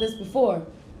conversation about this before.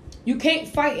 You can't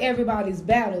fight everybody's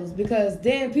battles because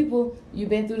then people, you've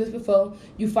been through this before,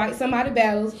 you fight somebody's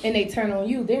battles and they turn on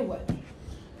you, then what?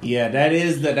 Yeah, that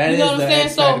is the you know what I'm saying?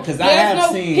 So because I have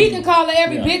seen he can call her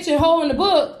every bitch and hoe in the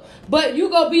book, but you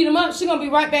go beat him up, she gonna be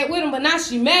right back with him, but now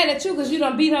she mad at you because you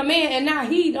done beat her man and now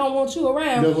he don't want you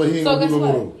around. That's what he ain't so gonna guess do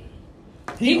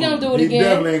what? He gonna do it again. He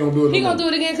definitely ain't gonna do it. He gonna do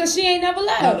it again because she ain't never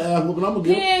left.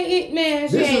 He ain't man.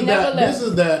 She ain't never left. This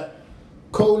is that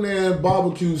Conan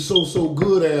barbecue so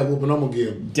good ass whooping I'm gonna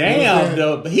give him. Damn,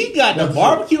 though, he got the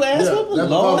barbecue ass whooping.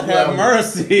 Lord have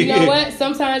mercy. You know what?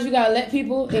 Sometimes you gotta let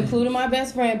people, including my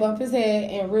best friend, bump his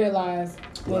head and realize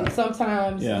when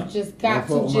sometimes you just got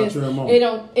to just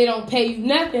it don't pay you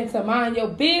nothing to mind your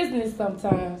business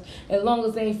sometimes as long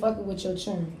as they ain't fucking with your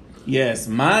children. Yes,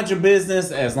 mind your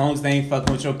business as long as they ain't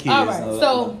fucking with your kids. All right,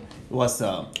 so what's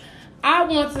up? I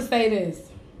want to say this.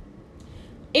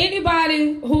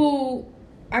 Anybody who,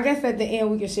 I guess at the end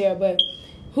we can share, but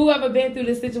whoever been through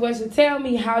this situation, tell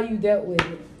me how you dealt with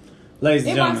it. Ladies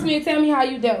and gentlemen, inbox me and tell me how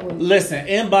you dealt with it. Listen,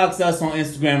 inbox us on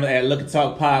Instagram at Look and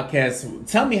Talk Podcast.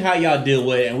 Tell me how y'all deal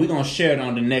with it, and we're going to share it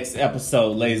on the next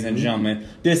episode, ladies and gentlemen.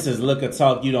 This is Look and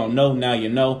Talk. You don't know, now you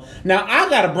know. Now, I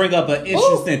got to bring up an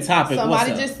interesting topic.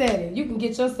 Somebody just said it. You can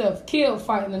get yourself killed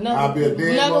fighting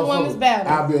another woman's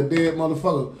battle. I'll be a dead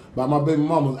motherfucker. By my baby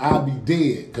mamas, I'll be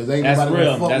dead because ain't that's nobody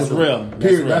real. Fuck that's with real. Them.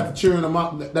 Period. That's the cheering of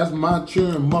my. That's my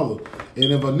cheering mother. And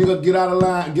if a nigga get out of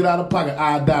line, get out of pocket,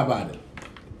 I'll die by it.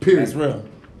 Period. That's real.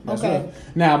 That's okay. Real.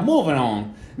 Now moving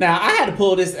on. Now I had to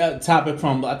pull this topic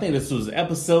from I think this was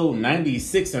episode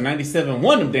 96 or 97,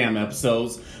 one of them damn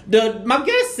episodes. My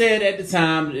guest said at the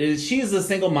time she's a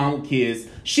single mom with kids.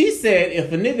 She said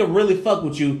if a nigga really fuck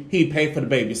with you, he'd pay for the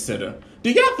babysitter.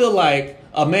 Do y'all feel like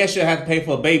a man should have to pay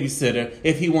for a babysitter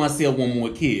if he wants to see a woman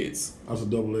with kids? That's a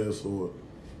double-edged sword.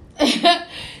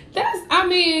 I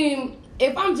mean,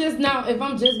 if I'm just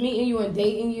meeting you and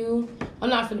dating you, I'm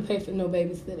not finna pay for no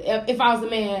babysitter. If I was a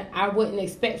man, I wouldn't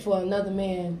expect for another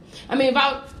man. I mean, if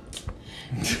I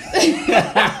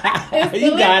you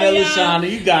got it,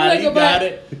 LaShonda. You got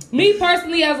it. Me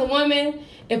personally, as a woman,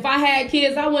 if I had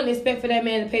kids, I wouldn't expect for that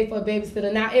man to pay for a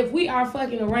babysitter. Now, if we are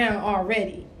fucking around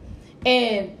already,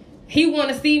 and he want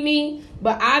to see me,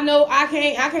 but I know I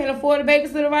can't afford a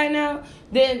babysitter right now,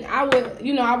 then I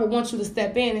would want you to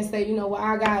step in and say, you know what,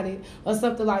 I got it, or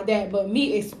something like that. But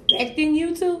me expecting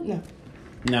you to, no.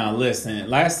 No, listen,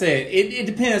 like I said, it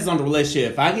depends on the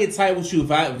relationship. If I get tight with you,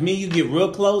 if me you get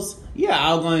real close, yeah,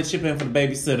 I'll go and chip in for the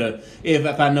babysitter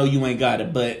if I know you ain't got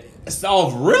it. But it's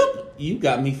off rip, you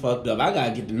got me fucked up. I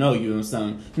gotta get to know you and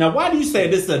something. Now, why do you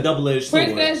say this is a double-edged sword?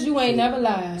 Princess, you ain't never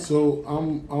lied. So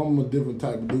I'm a different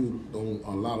type of dude on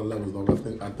a lot of levels. Though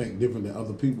I think different than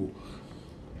other people.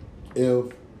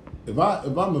 If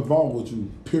I'm involved with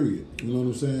you, period. You know what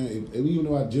I'm saying? If even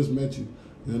though I just met you,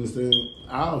 you understand?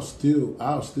 I'll still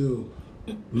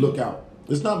look out.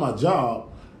 It's not my job,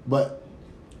 but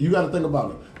you got to think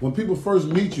about it. When people first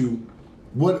meet you,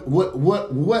 what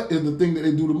is the thing that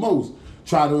they do the most?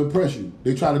 Try to impress you.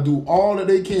 They try to do all that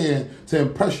they can to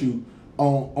impress you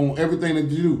on everything that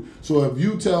you do. So if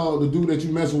you tell the dude that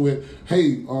you messing with,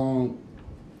 hey,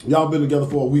 y'all been together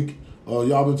for a week,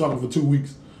 y'all been talking for 2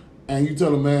 weeks, and you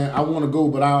tell him, man, I want to go,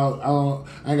 but I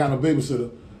ain't got no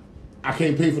babysitter. I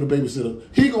can't pay for the babysitter.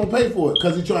 He gonna pay for it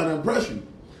because he trying to impress you.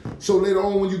 So later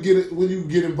on, when you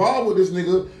get involved with this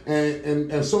nigga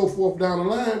and so forth down the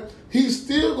line, he's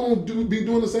still gonna be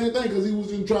doing the same thing because he was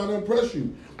just trying to impress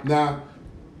you. Now,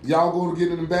 y'all go to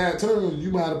get in bad terms, you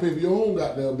might have to pay for your own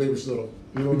goddamn babysitter.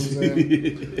 You know what I'm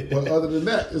saying? But other than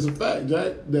that, it's a fact,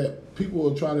 Jack, that people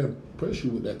will try to impress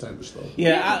you with that type of stuff.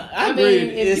 Yeah, I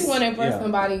mean, if you want to impress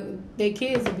somebody, their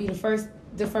kids would be the first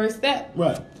step.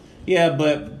 Right. Yeah,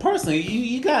 but personally,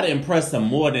 you got to impress them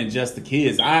more than just the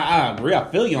kids. I agree. I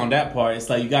feel you on that part. It's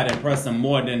like you got to impress them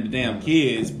more than the damn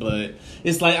kids. But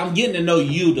it's like I'm getting to know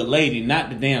you, the lady, not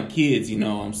the damn kids. You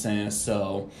know what I'm saying?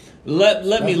 So let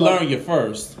me learn you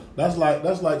first. That's like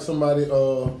somebody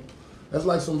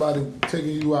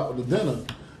taking you out to dinner,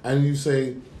 and you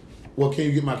say, "Well, can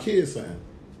you get my kids signed?"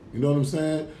 You know what I'm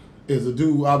saying? Is a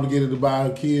dude obligated to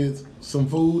buy kids some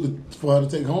food for her to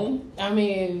take home. I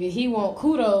mean, he want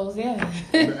kudos, yeah.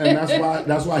 And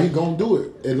that's why he gonna do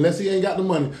it. Unless he ain't got the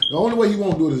money. The only way he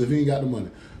won't do it is if he ain't got the money.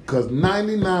 Because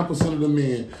 99% of the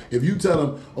men, if you tell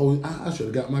them, oh, I should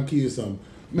have got my kids something.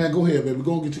 Man, go ahead, baby.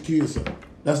 Go and get your kids something.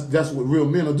 That's what real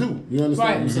men will do. You understand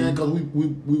what I'm saying? Because we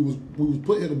was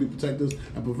put here to be protectors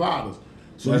and providers.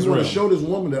 So that's you want to show this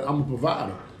woman that I'm a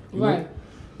provider. Right.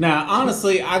 Now,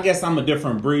 honestly, I guess I'm a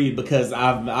different breed because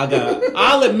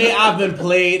I'll admit I've been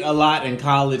played a lot in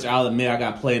college. I'll admit I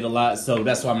got played a lot. So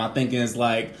that's why my thinking is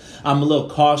like, I'm a little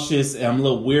cautious and I'm a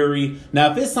little weary.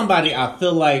 Now, if it's somebody I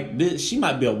feel like she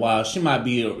might be a while, she might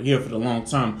be here for the long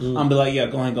term, I'm be like, yeah,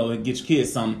 go ahead and get your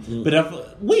kids something. But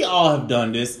if we all have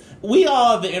done this, we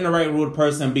all have interact with a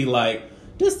person and be like,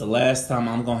 this is the last time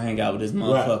I'm gonna hang out with this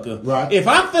motherfucker. Right. If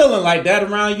I'm feeling like that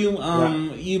around you,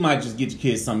 you might just get your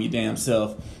kids something your damn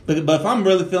self. But if I'm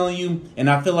really feeling you and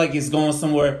I feel like it's going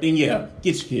somewhere, then yeah,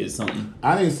 get your kids something.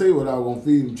 I didn't say what I was gonna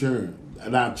feed them children.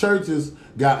 Now churches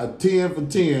got a 10 for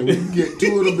 10. We can get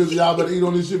 2 of them bitches. Y'all better eat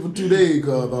on this shit for 2 days,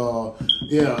 cause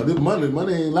this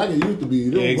money ain't like it used to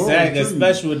be. Exactly,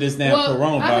 especially with this damn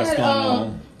coronavirus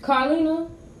going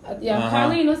on.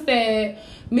 Carlina said,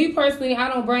 me personally, I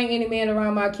don't bring any man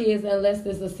around my kids unless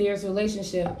there's a serious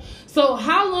relationship. So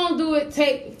how long do it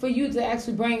take for you to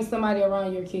actually bring somebody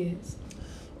around your kids?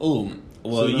 Oh,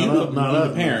 well, you're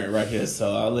the parent right here,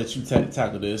 so I'll let you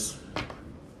tackle this.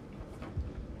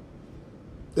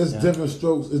 It's different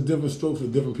strokes. It's different strokes for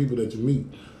different people that you meet.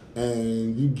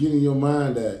 And you get in your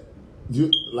mind that,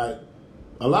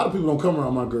 a lot of people don't come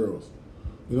around my girls.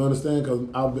 You know what I'm saying?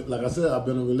 Because, like I said, I've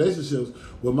been in relationships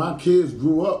where my kids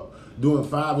grew up doing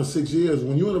 5 or 6 years.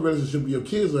 When you're in a relationship, your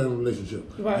kids are in a relationship.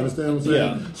 Right. Understand what I'm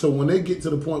saying? Yeah. So when they get to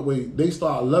the point where they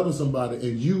start loving somebody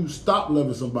and you stop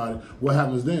loving somebody, what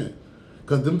happens then?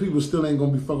 Because them people still ain't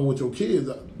going to be fucking with your kids.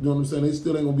 You know what I'm saying? They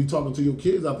still ain't going to be talking to your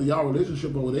kids after y'all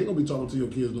relationship over. They ain't going to be talking to your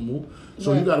kids no more.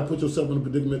 So you got to put yourself in a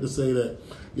predicament to say that,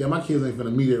 yeah, my kids ain't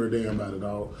finna meet every day about it,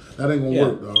 dog. That ain't going to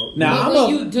work, dog. Now,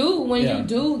 you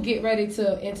do get ready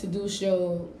to introduce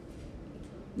your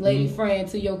lady friend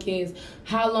to your kids,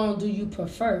 how long do you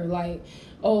prefer? Like,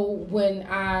 when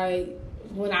I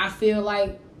feel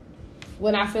like the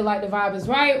vibe is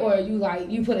right, or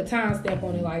you put a time stamp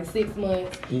on it, like 6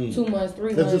 months, 2 months,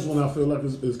 3 months. That's just when I feel like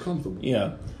it's comfortable.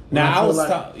 Yeah. Now go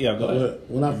ahead.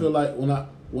 When I feel like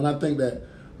when I think that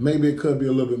maybe it could be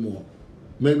a little bit more.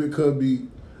 Maybe it could be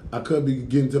I could be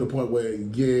getting to the point where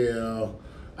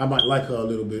I might like her a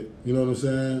little bit. You know what I'm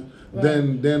saying?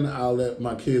 Right. Then I'll let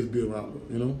my kids be around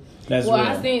her, you know? That's real.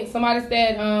 I think somebody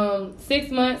said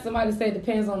 6 months, somebody said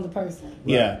depends on the person. Right.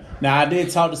 Yeah. Now, I did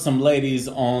talk to some ladies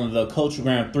on the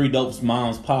Culturegram 3 Dopes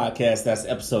Moms podcast. That's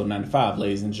episode 95,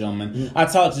 ladies and gentlemen. Mm-hmm. I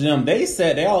talked to them.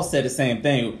 They all said the same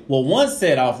thing. Well, one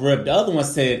said off rip. The other one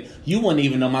said, you wouldn't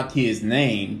even know my kid's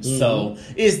name. Mm-hmm. So,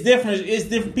 it's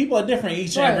different. People are different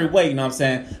each and every way, you know what I'm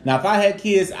saying? Now, if I had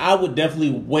kids, I would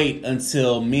definitely wait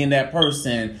until me and that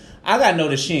person... I gotta know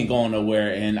that she ain't going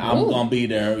nowhere, and I'm gonna be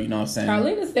there. You know what I'm saying?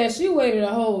 Carlina said she waited a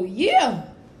whole year.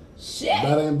 Shit.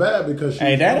 That ain't bad because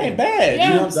that ain't bad. Yeah. You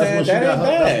know what I'm saying? That ain't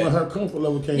bad. That's when her comfort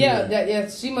level came. Yeah,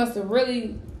 she must have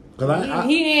really. Cause I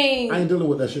ain't dealing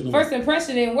with that shit no more. First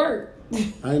impression didn't work.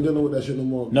 I ain't dealing with that shit no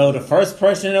more. No, the first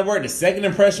impression didn't work. The second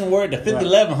impression worked. The 50,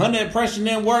 11, 100 impression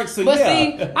didn't work. So but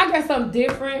see, I got something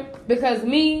different because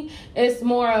me, it's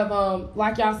more of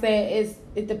like y'all said,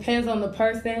 it depends on the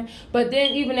person. But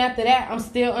then even after that, I'm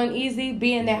still uneasy,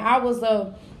 being that I was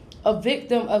a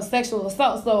victim of sexual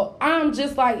assault. So I'm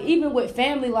just like, even with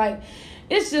family, like.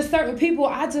 It's just certain people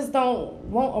I just don't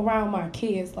want around my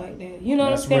kids like that. You know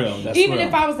what I'm saying? Even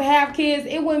if I was to have kids,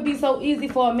 it wouldn't be so easy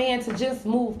for a man to just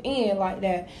move in like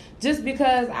that. Just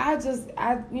because I'm just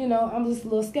a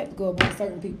little skeptical about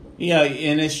certain people. Yeah,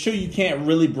 and it's true you can't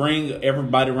really bring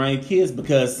everybody around your kids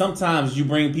because sometimes you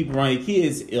bring people around your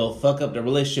kids, it'll fuck up the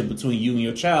relationship between you and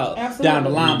your child down the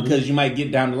line because you might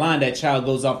get down the line, that child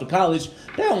goes off to college,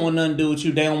 they don't want nothing to do with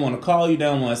you, they don't want to call you, they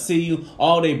don't want to see you,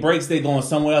 all day breaks they going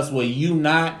somewhere else where you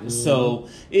not, so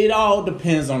it all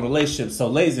depends on the relationship. So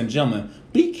ladies and gentlemen,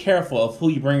 be careful of who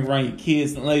you bring around your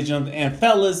kids, and ladies and gentlemen, and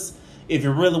fellas, if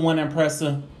you really want to impress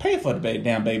her, pay for the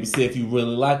damn babysit if you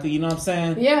really like her. You know what I'm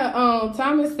saying? Yeah.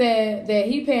 Thomas said that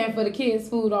he paying for the kids'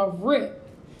 food off rip.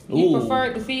 He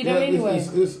preferred to feed them anyway.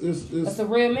 That's a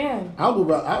real man. I'd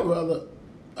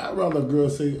rather a girl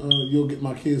say, "You'll get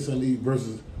my kids something to eat,"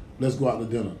 versus "Let's go out to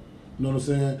dinner." You know what I'm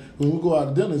saying? When we go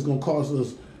out to dinner, it's gonna cost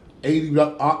us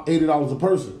 $80 a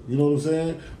person. You know what I'm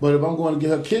saying? But if I'm going to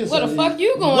get her kids, where the fuck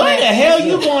you going? Where the hell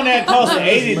you going at costing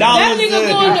 $80? That nigga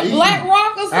going to Black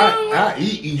Rock or something? I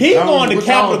eat. He going to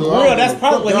Capitol Grill. That's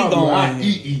probably where he going. I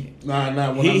eat.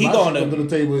 Nah. When He I going come to the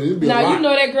table, it'd be a Now lot. you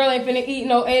know that girl ain't finna eat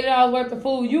no $80 worth of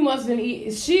food. You must finna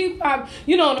eat. She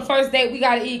probably, on the first date we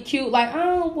gotta eat cute. Like I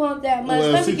don't want that much.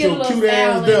 Well, Let me sit get a your little cute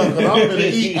ass salad. down, cause I'm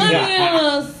finna eat. Let me get a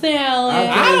little salad.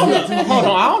 Hold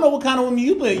on. I don't know what kind of women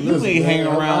you be Listen, hanging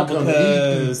man, around I come to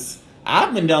because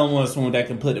I've been dealing with someone that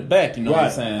can put it back. You know what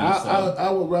I'm saying?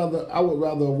 I would rather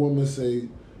a woman say,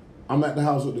 I'm at the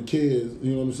house with the kids.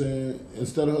 You know what I'm saying?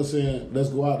 Instead of her saying, let's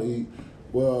go out to eat.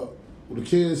 Well, with the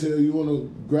kids here, you want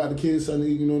to grab the kids something to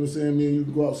eat. You know what I'm saying? Me and you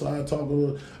can go outside talk a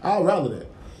little. I'd rather that.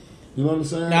 You know what I'm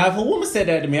saying? Now, if a woman said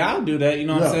that to me, I'll do that. You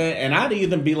know what I'm saying? And I'd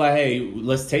either be like, "Hey,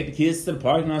 let's take the kids to the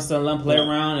park, let them play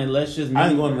around, and let's just." I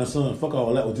ain't going to my son. Fuck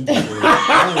all that. What you just said.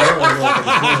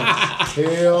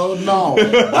 Hell no.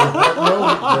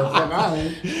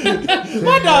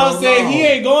 My dog said he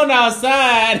ain't going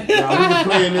outside. Now, we can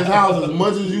play in this house as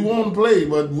much as you want to play,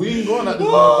 but we ain't going out this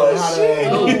house.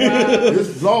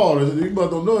 It's Florida. You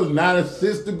must don't know it's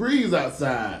 96 degrees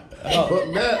outside.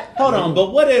 Fuck that. Hold on,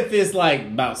 but what if it's like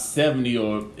about 70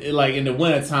 or like in the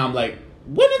wintertime, like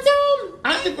wintertime?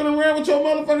 I ain't gonna run with your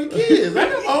motherfucking kids. I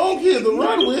got my own kids to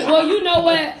run with. Well, you know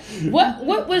what?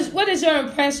 What is your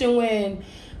impression when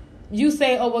you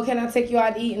say, "Oh, well, can I take you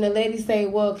out to eat?" and the lady say,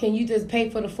 "Well, can you just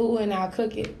pay for the food and I'll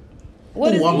cook it?"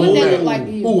 What does that look like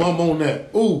to you? Ooh, I'm on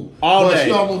that. Ooh, all day.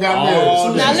 She almost got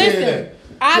married. Now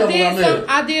listen,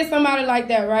 I did somebody like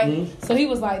that, right? Mm-hmm. So he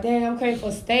was like, "Damn, I'm craving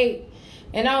for steak."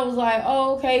 And I was like,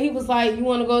 oh, okay. He was like, you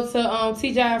want to go to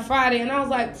TGI Friday? And I was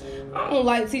like, I don't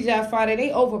like TGI Friday. They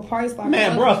overpriced. Like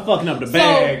man, bro, fucking up the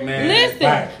bag, man. Listen,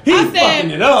 right. He's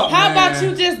fucking it up, how man. about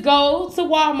you just go to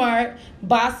Walmart,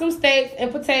 buy some steaks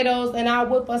and potatoes, and I'll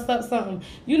whip us up something.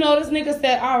 You know, this nigga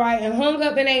said, all right, and hung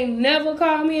up and ain't never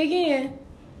called me again.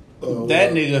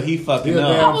 That nigga, he fucking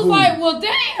up. I was like, well,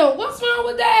 damn, what's wrong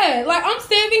with that? Like, I'm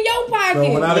saving your pocket.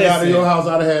 So when I got in your house,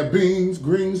 I'd have had beans,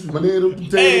 greens, potatoes,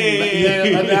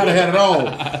 I'd have had it all.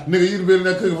 Nigga, you'd been in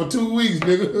there cooking for 2 weeks,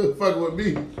 nigga. Fucking with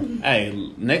me.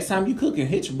 Hey, next time you cooking,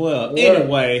 hit your boy up.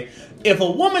 Anyway, if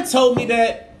a woman told me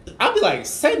that, I'd be like,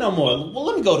 say no more. Well,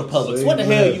 let me go to Publix. What the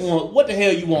hell you want? What the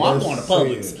hell you want? I'm going to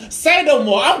Publix. Say no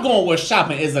more. I'm going where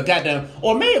shopping is a goddamn.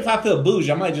 Or maybe if I feel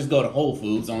bougie, I might just go to Whole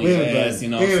Foods on your ass. You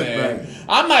know what I'm saying?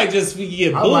 I might just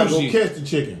get bougie. I might go catch the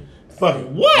chicken. Fuck it.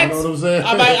 What? You know what I'm saying?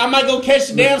 I might go catch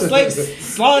the damn snake,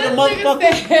 slaughter the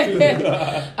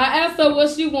motherfucker. I asked her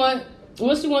what she want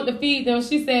to feed them.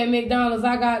 She said McDonald's.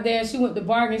 I got there and she went to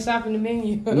bargain shopping the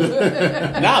menu.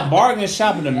 Not bargain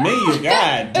shopping the menu.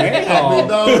 God damn.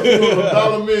 McDonald's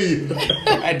 $1 menu.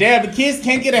 Damn, the kids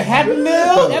can't get a Happy Meal?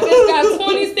 That bitch got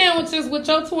 20 sandwiches with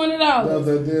your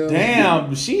 $20.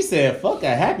 Damn, she said, fuck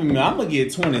a Happy Meal. I'm going to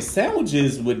get 20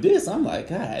 sandwiches with this. I'm like,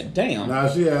 God damn. Now,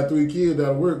 she had 3 kids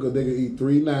that work because they could eat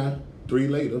 3 now, 3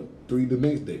 later, 3 the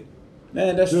next day.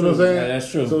 Man, that's you true. Know what I'm saying? Yeah,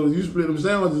 that's true. So you split them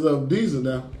sandwiches up decent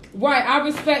now. Right, I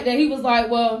respect that. He was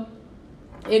like, well,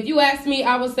 if you ask me,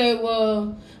 I would say,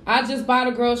 well, I just buy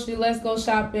the grocery, let's go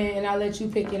shopping, and I'll let you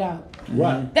pick it out.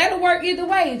 Right. That'll work either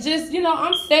way. Just,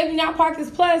 I'm saving y'all pockets.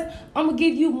 Plus, I'm going to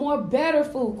give you more better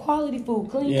food, quality food,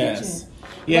 clean kitchen.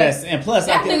 Yes, and plus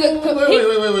that nigga cut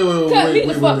me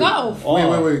the fuck off.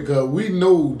 Wait, because we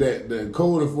know that the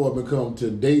code enforcement come to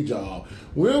day job.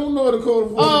 We don't know the code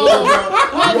enforcement.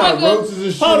 You got roaches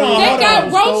and shit. Hold on. They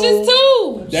got roaches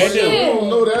too. They do. We don't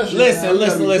know that shit.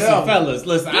 Listen, fellas.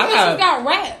 Listen, I got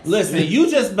rats. Listen,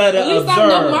 you just better At least observe. I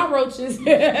know my roaches.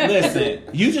 Listen,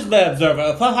 you just better observe.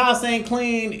 If her house ain't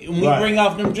clean, when we bring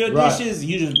off them dishes,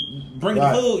 you just bring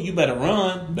the food. You better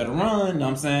run. Know what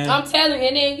I'm saying? I'm telling you,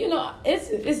 and then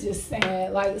it's just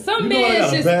sad. Like some men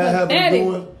it's just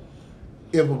pathetic.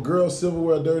 If a girl's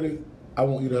silverware dirty, I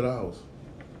won't eat at her house.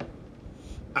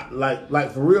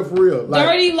 Like for real. Like,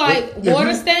 dirty, like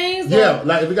water stains? Yeah,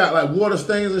 like if it got like water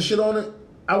stains and shit on it,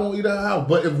 I won't eat at her house.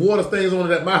 But if water stains on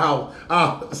it at my house,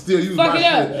 I'll still use my shit. Fuck it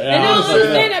up. And I don't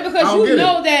understand that because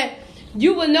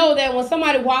you would know that when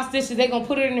somebody washes dishes, they're going to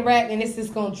put it in the rack and it's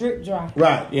just going to drip dry.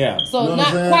 Right. Yeah. So you know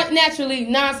not quite naturally,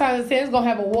 9 times out of 10, it's going to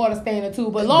have a water stain or two.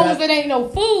 But as long as it ain't no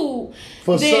food,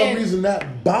 for some reason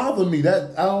that bothered me.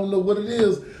 That I don't know what it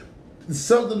is. It's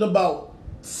something about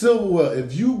silverware.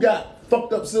 If you got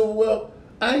fucked up silverware,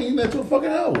 I ain't eating at your fucking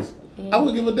house. I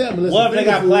wouldn't give a damn. What if they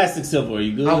got plastic silverware?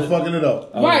 You good? I'm fucking it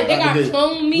up. Right, they got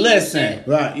clone meat. Listen,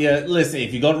 right? Yeah, listen.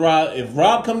 If you go to Rob, if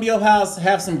Rob come to your house,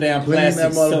 have some damn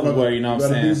plastic silverware. You know what I'm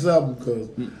saying? Do something because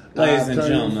Ladies and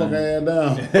gentlemen.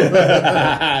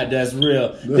 That's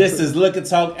real. This is Liquor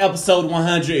Talk, episode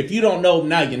 100. If you don't know,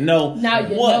 now you know. Now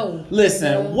you know.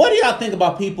 Listen, what do y'all think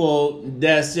about people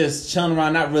that's just chilling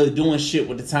around, not really doing shit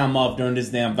with the time off during this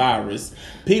damn virus?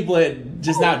 People that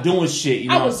just not doing shit, you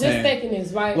know what I'm saying? I was just thinking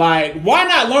this, right? Like, why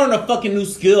not learn a fucking new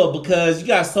skill? Because you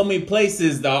got so many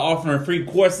places that are offering free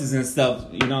courses and stuff,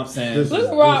 you know what I'm saying? Look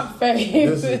at Rob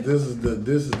face. This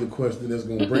is the question that's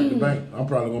gonna break the bank. I'm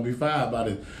probably gonna be fired by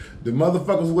it. The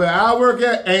motherfuckers where I work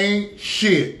at ain't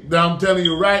shit. I'm telling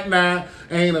you right now,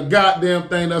 ain't a goddamn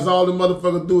thing. That's all the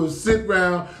motherfuckers do is sit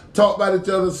around, talk about each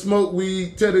other, smoke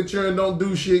weed, tell their children don't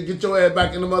do shit, get your ass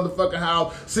back in the motherfucking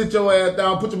house, sit your ass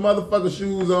down, put your motherfucking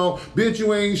shoes on, bitch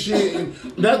you ain't shit. And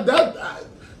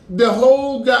the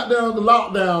whole goddamn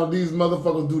lockdown, these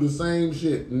motherfuckers do the same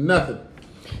shit. Nothing.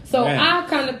 So I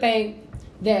kind of think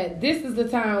that this is the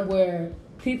time where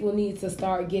people need to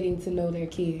start getting to know their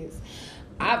kids.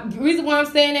 The reason why I'm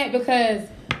saying that because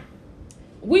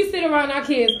we sit around our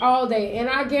kids all day, and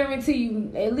I guarantee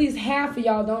you at least half of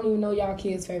y'all don't even know y'all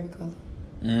kids' favorite color.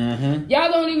 Mm-hmm.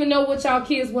 Y'all don't even know what y'all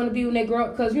kids want to be when they grow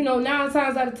up, because 9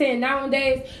 times out of 10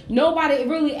 nowadays nobody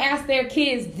really asks their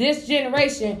kids this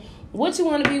generation what you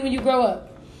want to be when you grow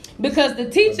up, because the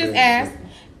teachers ask.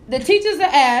 The teachers are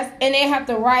asked, and they have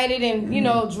to write it and,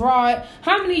 draw it.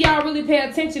 How many of y'all really pay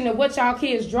attention to what y'all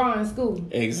kids draw in school?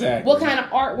 Exactly. What kind of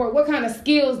artwork, what kind of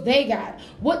skills they got,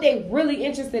 what they really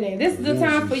interested in. This is the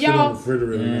time for y'all.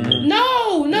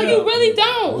 No, you really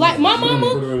don't. Like my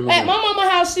mama, at my mama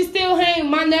house, she still hang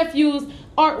my nephew's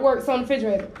artworks on the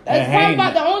refrigerator. That's probably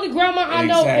about the only grandma I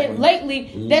know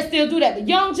lately that still do that. The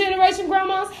young generation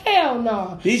grandmas, hell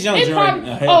no. These young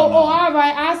generation, all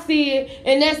right, I see it,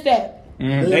 and that's that.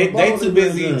 They too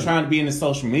busy trying to be in the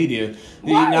social media.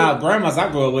 Right. Now, grandmas I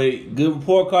grew up with, good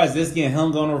report cards just getting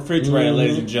hung on the refrigerator,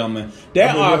 ladies and gentlemen. There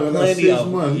are plenty of 6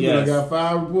 months. You got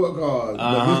 5 report cards.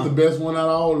 But this is the best one out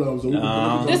of all of them.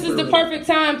 So this is the perfect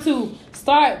time to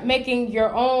start making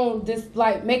your own.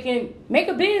 Make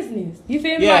a business. You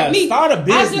feel me? Yeah, like me. Start a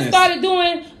business. I just started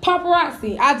doing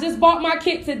paparazzi. I just bought my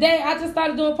kit today. I just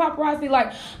started doing paparazzi.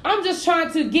 Like, I'm just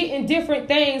trying to get in different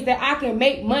things that I can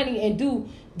make money and do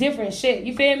different shit.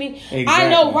 You feel me? Exactly. I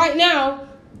know right now,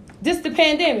 this is the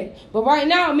pandemic, but right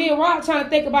now, me and Rob trying to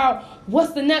think about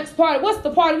what's the next party. What's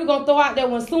the party we're gonna throw out there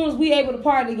when soon as we able to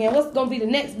party again? What's gonna be the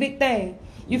next big thing?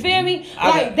 You feel me?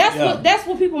 Like that's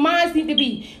what people's minds need to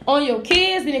be on your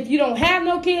kids, and if you don't have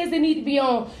no kids, they need to be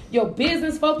on your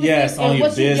business focus and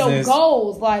what's your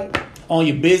goals like. On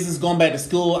your business, going back to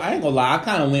school, I ain't gonna lie, I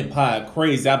kind of went pod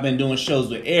crazy. I've been doing shows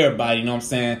with everybody, you know what I'm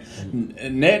saying?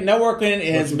 Networking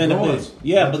has been a bit.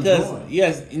 Yeah, because,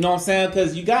 yes, you know what I'm saying?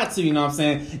 Because you got to, you know what I'm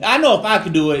saying? I know if I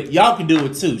could do it, y'all could do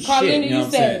it too. Carlina, you know what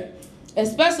I'm saying?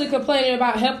 Especially complaining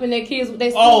about helping their kids with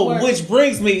their schoolwork. Which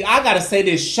brings me, I gotta say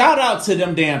this, shout out to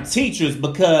them damn teachers,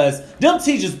 because them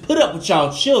teachers put up with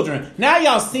y'all children. Now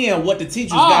y'all seeing what the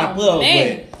teachers gotta put up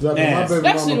with. My baby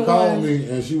mama called me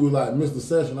and she was like, Mr.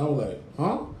 Session. I was like,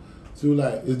 huh? She was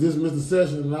like, is this Mr.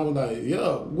 Session? And I was like,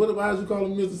 yeah, why is you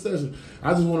calling me Mr. Session?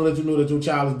 I just want to let you know that your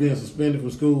child is being suspended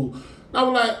from school. I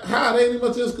was like, how? They ain't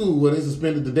much in school. Well, they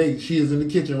suspended the date. She is in the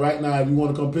kitchen right now if you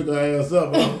want to come pick her ass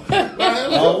up. What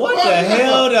the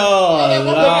hell, though?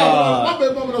 My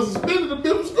baby mama done suspended the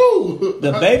bitch from school.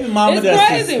 The baby mama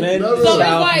that's suspended the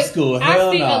child from school.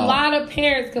 I see a lot of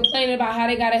parents complaining about how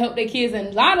they got to help their kids, and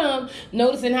a lot of them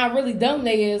noticing how really dumb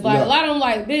they is. Like, a lot of them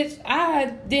like, bitch, I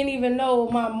didn't even know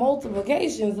my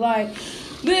multiplications. Like,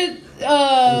 bitch,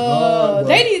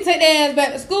 they need to take their ass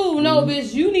back to school. No,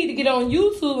 bitch, you need to get on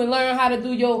YouTube and learn how to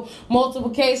do your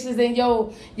multiplications and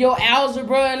your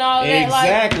algebra and all that.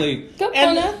 Exactly. Like, come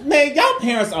on now. Man, y'all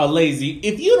parents are lazy.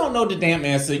 If you don't know the damn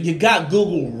answer, you got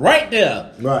Google right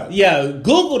there. Right. Yeah,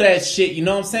 Google that shit, you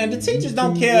know what I'm saying? The teachers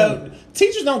don't care.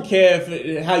 Teachers don't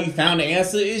care how you found the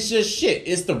answer. It's just shit.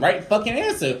 It's the right fucking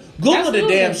answer. Google the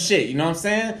damn shit, you know what I'm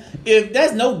saying? If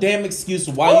there's no damn excuse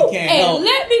why you can't help.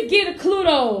 Let me get a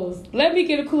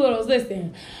kudos.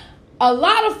 Listen, a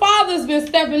lot of fathers been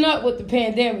stepping up with the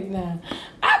pandemic now.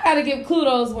 I gotta give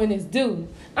kudos when it's due.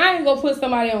 I ain't gonna put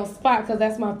somebody on spot because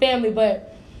that's my family,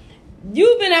 but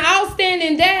you've been an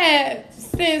outstanding dad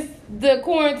since the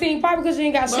quarantine, probably because you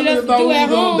ain't got shit else to do at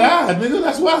home. Die, nigga,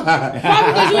 that's why. Probably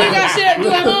because you ain't got shit else to do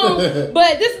at home.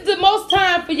 But this is the most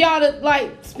time for y'all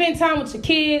to spend time with your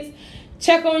kids,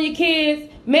 check on your kids,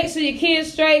 make sure your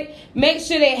kids straight, make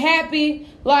sure they happy.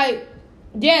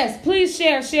 Yes, please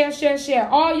share.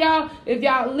 All y'all, if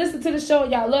y'all listen to the show,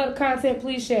 y'all love the content,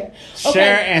 please share. Okay.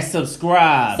 Share and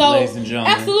subscribe, ladies and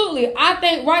gentlemen. Absolutely. I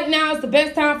think right now is the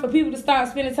best time for people to start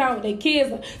spending time with their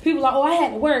kids. People are like, oh, I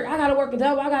had to work. I got to work a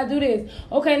double. I got to do this.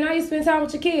 Okay, now you spend time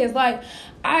with your kids. Like,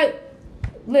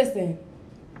 listen,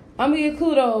 I'm going to give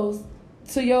kudos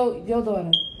to your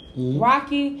daughter.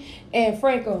 Rocky and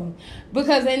Franco,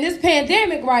 because in this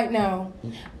pandemic right now,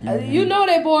 you know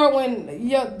they bored when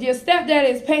your stepdad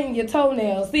is painting your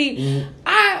toenails. See,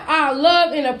 I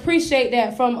love and appreciate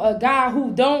that from a guy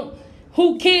who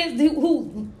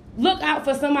look out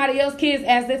for somebody else's kids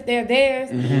as if they're theirs,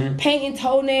 painting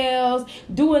toenails,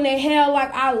 doing their hair.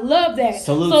 Like, I love that.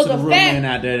 Salute to the real men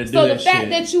out there to do that shit. So the fact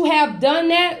that you have done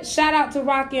that, shout out to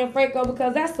Rocky and Franco,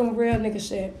 because that's some real nigga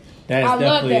shit. I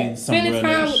love that. Spending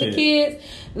time with the kids,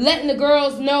 letting the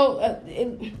girls know,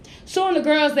 showing the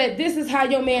girls that this is how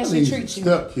your man should treat you.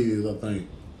 Step kids, I think.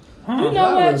 You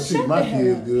know what? Treat my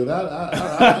kids good. I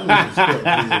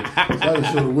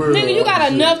show the world. Nigga, you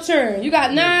got enough children. You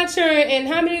got 9 children and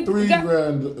how many? 3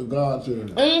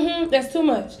 godchildren. That's too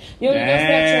much. You only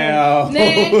got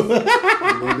step children.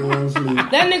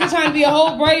 That nigga trying to be a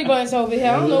whole Brady Bunch over here.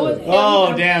 I don't know what.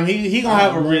 Oh damn, he gonna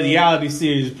have a reality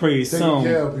series pretty soon.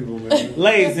 Take care of people, man.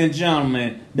 Ladies and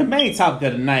gentlemen, the main topic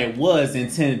of the night was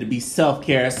intended to be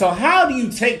self-care. So how do you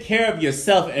take care of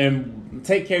yourself and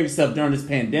take care of yourself during this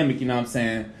pandemic, you know what I'm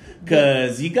saying?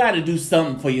 Because you got to do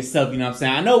something for yourself, you know what I'm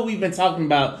saying? I know we've been talking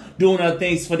about doing other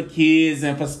things for the kids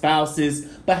and for spouses,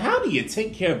 but how do you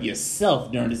take care of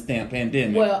yourself during this damn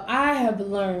pandemic? Well, I have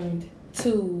learned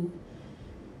to...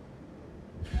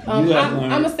 I'm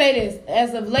going to say this.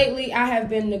 As of lately, I have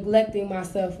been neglecting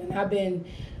myself, and I've been...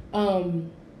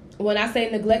 when I say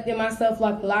neglecting myself,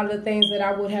 like a lot of the things that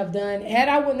I would have done, had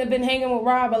I wouldn't have been hanging with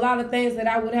Rob, a lot of things that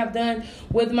I would have done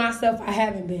with myself, I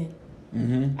haven't been.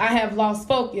 I have lost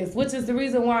focus, which is the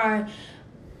reason why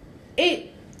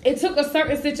it took a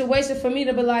certain situation for me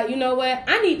to be like, you know what,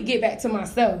 I need to get back to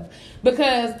myself.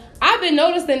 Because I've been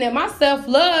noticing that my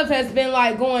self-love has been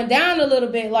like going down a little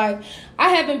bit. Like, I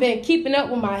haven't been keeping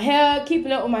up with my hair,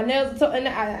 keeping up with my nails. And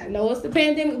I know it's the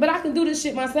pandemic, but I can do this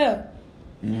shit myself.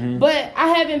 But I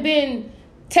haven't been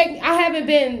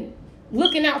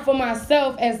looking out for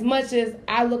myself as much as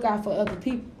I look out for other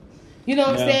people. You know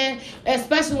what I'm saying?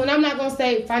 Especially when I'm not going to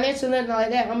say financially, nothing like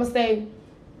that. I'm going to say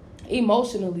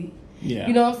emotionally. Yeah.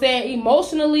 You know what I'm saying?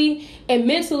 Emotionally and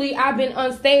mentally, I've been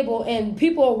unstable. And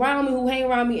people around me who hang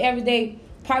around me every day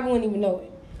probably wouldn't even know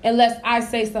it unless I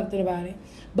say something about it.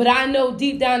 But I know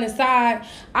deep down inside,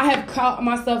 I have caught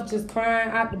myself just crying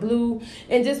out the blue.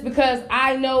 And just because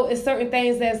I know it's certain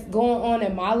things that's going on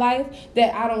in my life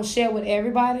that I don't share with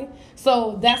everybody.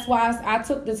 So that's why I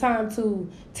took the time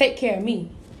to take care of me.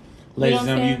 Ladies and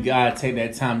gentlemen, you gotta take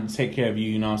that time to take care of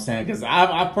you, you know what I'm saying? Because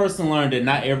I personally learned that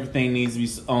not everything needs to be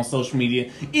on social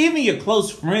media. Even your close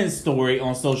friend's story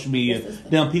on social media,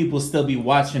 them people still be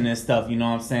watching this stuff, you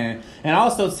know what I'm saying? And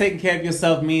also taking care of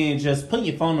yourself, meaning just putting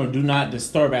your phone on do not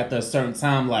disturb after a certain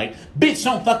time. Like, bitch,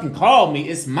 don't fucking call me.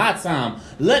 It's my time.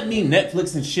 Let me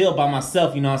Netflix and chill by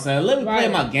myself, you know what I'm saying? Let me play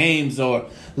my games, or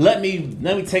let me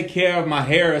take care of my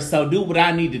hair, or so do what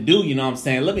I need to do, you know what I'm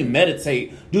saying? Let me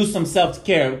meditate, do some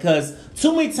self-care, because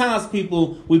too many times,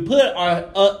 people, we put our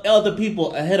other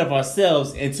people ahead of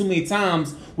ourselves, and too many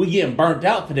times we getting burnt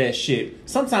out for that shit.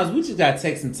 Sometimes we just gotta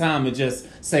take some time and just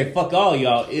say, fuck all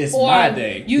y'all, it's my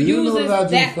day. You use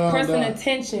that person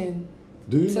attention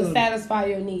to satisfy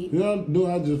your need. You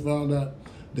know, I just found out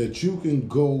that you can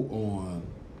go on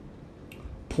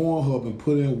Pornhub and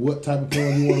put in what type of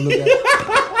porn you want to look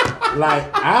at. Like,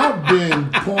 I've been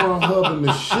Pornhubbing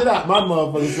the shit out my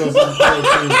motherfucking self.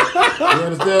 You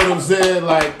understand what I'm saying?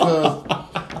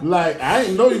 Like, I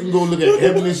didn't know you can go look at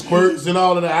ebony squirts and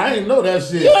all of that. I didn't know that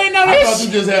shit. You ain't know that I thought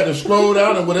you just had to scroll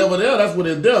down and whatever there. That's what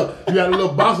it does. You got a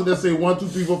little boxer that say 1, 2,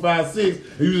 3, 4, 5, 6,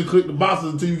 and you just click the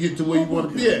boxes until you get to where you want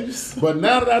to be at. But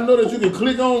now that I know that you can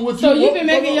click on what you want. So you've been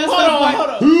making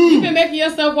yourself you've been making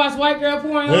yourself watch white girl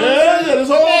porn? Yeah, this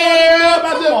whole time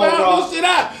I just found this shit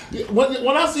out.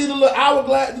 When I see the little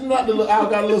hourglass, you know, not the little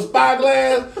hourglass, the little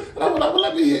spyglass, and I'm like, well,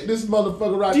 let me hit this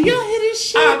motherfucker right here. Do y'all hear this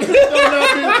shit?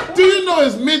 Do you know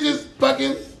it's midgets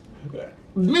fucking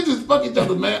each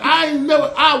other, man?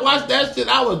 I watched that shit.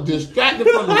 I was distracted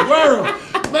from the world.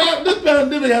 Man, this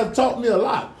pandemic has taught me a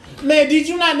lot. Man, did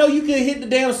you not know you could hit the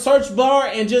damn search bar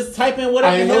and just type in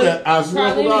whatever? I didn't know that. I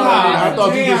swear to God, I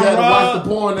thought you just had to watch the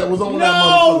porn that was on that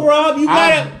motherfucker. No, Rob, you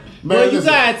gotta... Man, you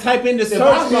gotta type in the search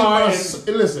bar.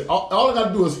 Listen, all I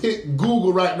gotta do is hit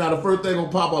Google right now. The first thing gonna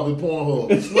pop up is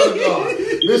Pornhub. I swear to God,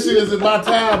 this shit is in my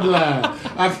timeline.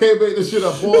 I can't make this shit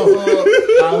up. Pornhub.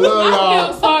 I love I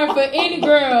y'all. feel sorry for any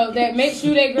girl that makes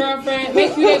you their girlfriend,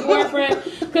 makes you their boyfriend,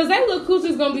 because they little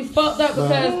coochie's gonna be fucked up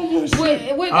because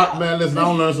Man, listen, I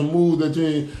don't learn some moves that you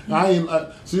ain't.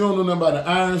 So you don't know nothing about the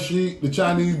iron sheet, the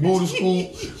Chinese booty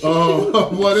scoop.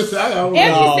 What is that?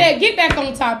 Ebony said, get back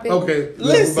on topic. Okay,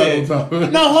 listen.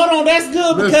 No, hold on. That's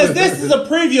good because this is a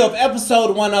preview of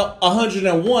episode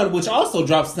 101, which also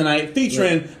drops tonight,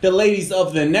 featuring the ladies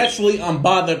of the Naturally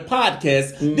Unbothered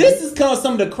podcast. Mm-hmm. This is kind of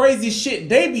some of the crazy shit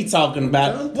they be talking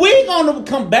about. We're gonna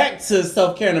come back to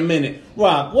self-care in a minute.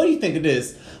 Rob, what do you think of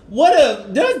this? They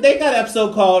got an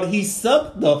episode called "He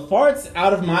Sucked the Farts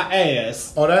Out of My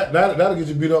Ass." Oh, that'll get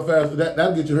you beat up fast.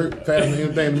 That'll get you hurt faster than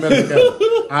anything in the medical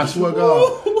cabinet. I swear to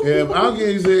God. If I'm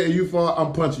getting you said and you fall,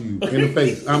 I'm punching you in the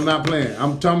face. I'm not playing.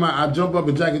 I'm talking about I jump up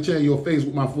and Jackie Chan your face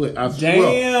with my foot. I swear.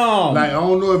 Damn. Like I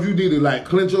don't know if you need to like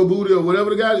clench your booty or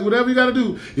whatever you got to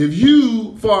do. If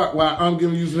you fart while I'm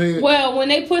giving you some head. Well, when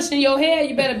they pushing your head,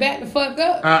 you better back the fuck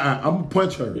up. I'm gonna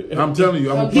punch her. I'm telling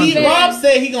you, I'm gonna punch her. Rob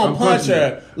said he gonna punch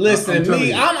her. Listen,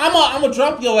 I'm gonna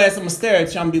drop your ass. I'm gonna stare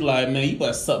at you. I'm gonna be like, man, you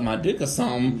better suck my dick or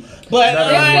something. But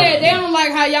they don't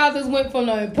like how y'all just went from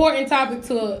an important topic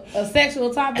to a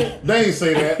sexual topic. They ain't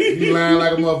say that. You lying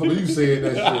like a motherfucker. You said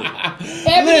that shit.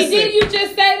 Ebony, did you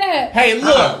just say that? Hey,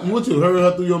 look. You want to hurry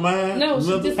her through your mind? No, she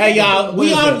just hey, y'all.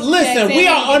 We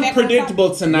are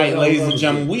unpredictable tonight, ladies and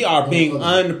gentlemen. We are being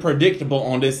unpredictable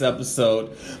on this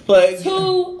episode. But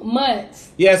 2 months.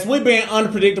 Yes, we're being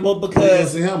unpredictable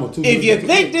because if you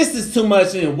think this is too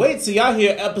much, then wait till y'all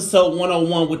hear episode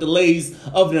 101 with the ladies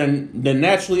of the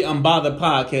Naturally Unbothered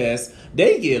podcast.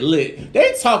 They get lit.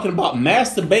 They talking about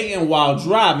masturbating while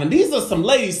driving. These are some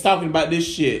ladies talking about this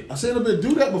shit. I seen them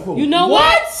do that before. You know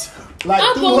what? Like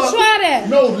I'm gonna try that.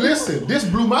 No, listen. This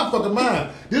blew my fucking mind.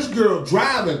 This girl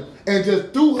driving and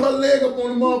just threw her leg up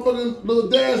on the motherfucking little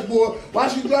dashboard while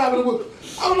she driving.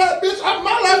 I'm like, bitch,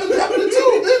 my life is happening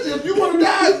too, bitch. If you want to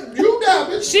die, you die,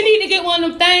 bitch. She need to get one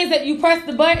of them things that you press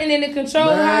the button and it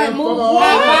controls how it moves.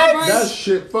 That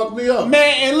shit fucked me up.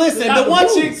 Man, and listen, the one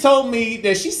chick told me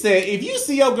that she said, if you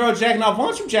see your girl jacking off, why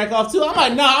don't you jack off too? I'm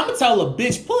like, nah, I'm gonna tell her,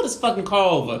 bitch, pull this fucking car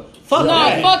over. Fuck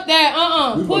that. Fuck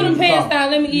that. Put them pants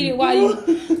down. Let me eat it while you drive.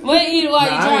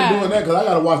 I ain't doing that because I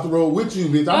gotta watch the road with you,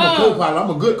 bitch. I'm a co-pilot. I'm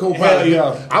a good co-pilot.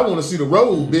 Yeah. I want to see the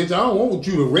road, bitch. I don't want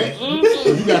you to wreck.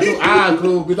 If you got your eyes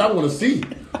closed, bitch, I want to see.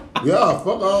 Yeah,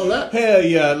 fuck all that. Hell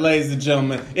yeah, ladies and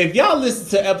gentlemen. If y'all listen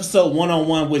to episode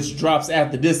 101, which drops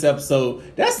after this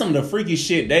episode, that's some of the freaky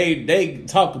shit they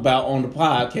talk about on the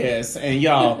podcast. And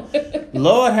y'all,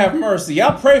 Lord have mercy.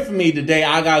 Y'all pray for me today.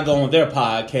 I gotta go on their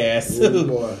podcast. Oh,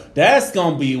 boy. That's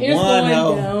gonna be it's one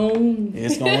going down.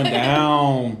 It's going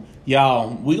down.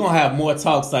 Y'all, we gonna have more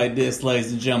talks like this,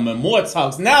 ladies and gentlemen. More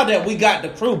talks. Now that we got the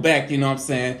crew back, you know what I'm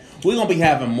saying? We're gonna be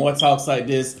having more talks like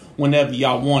this whenever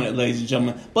y'all want it, ladies and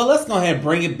gentlemen. But let's go ahead and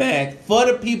bring it back for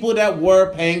the people that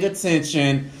were paying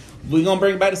attention. We're gonna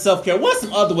bring it back to self-care. What's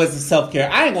some other ways of self-care?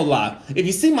 I ain't gonna lie. If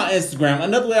you see my Instagram,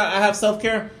 another way I have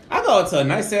self-care, I go to a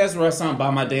nice ass restaurant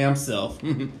by my damn self.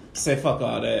 Say fuck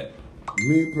all that.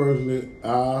 Me personally,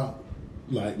 I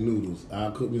like noodles.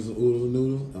 I cook me some oodles and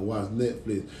noodles and watch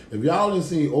Netflix. If y'all ain't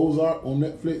seen Ozark on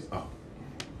Netflix,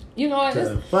 you know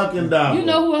what? Fucking down. You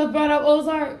know who else brought up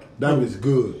Ozark? That was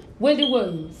good. Wendy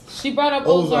Williams. She brought up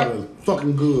Ozark. Ozark is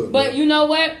fucking good. But you know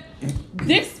what?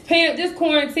 This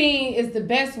quarantine is the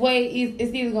best way.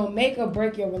 It's either gonna make or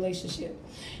break your relationship.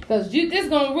 Because this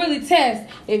gonna really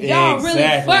test if y'all really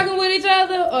fucking with each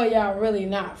other or y'all really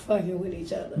not fucking with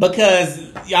each other.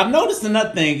 Because I've noticed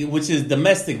another thing, which is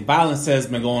domestic violence has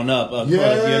been going up. You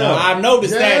know, I've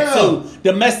noticed that too.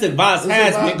 Domestic violence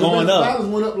has been going up. Domestic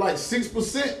violence went up like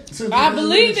 6% since I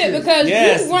believe it because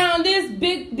you around this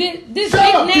big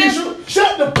national.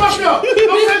 Shut the fuck up. This big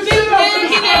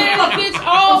nasty bitch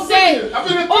all day.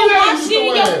 Why she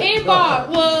in your inbox?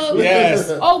 Well, yes.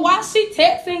 Why she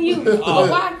texting you?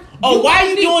 Why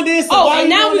you doing this? And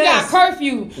now we got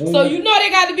curfew. So you know they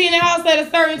got to be in the house at a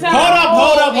certain time.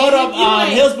 Hold up.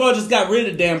 Hillsborough just got rid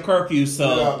of damn curfew,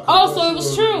 so. So it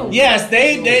was true. Yes,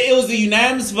 it was a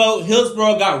unanimous vote.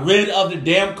 Hillsborough got rid of the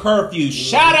damn curfew.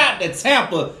 Shout out to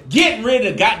Tampa. Get rid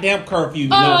of goddamn curfew.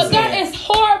 That is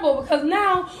horrible because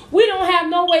now we don't have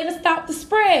no way to stop the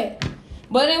spread.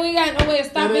 But then we got no way to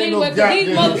stop it anyway.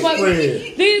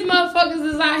 These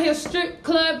motherfuckers is out here strip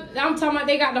club. I'm talking about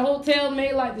they got the hotel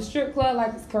made like the strip club,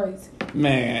 like it's crazy.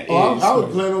 Man, I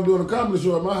was planning on doing a comedy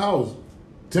show at my house.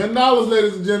 $10,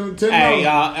 ladies and gentlemen. $10. Hey,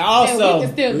 y'all. Also, we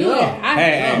can still do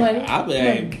that.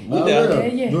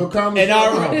 Do a comedy show.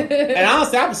 And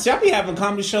honestly, I be having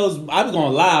comedy shows. I be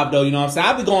going live though. You know what I'm saying?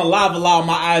 I be going live a lot on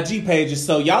my IG pages.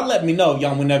 So y'all let me know,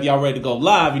 y'all, whenever y'all ready to go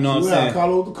live. You know what I'm saying?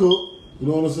 Carlo the Cook. You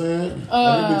know what I'm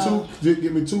saying?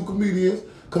 Give me two comedians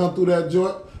come through that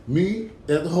joint. Me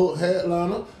as the whole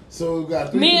headliner. So we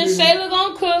got 3 Me and comedians. Shayla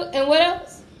gonna cook, and what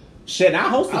else? Shit, I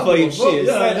host it for you. Shit,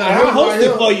 Yeah, I host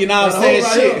it for you. You know what I'm saying?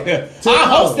 Shit, I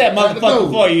host that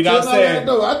motherfucker for you. You know what I'm saying?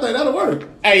 I think that'll work.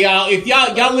 Hey y'all, if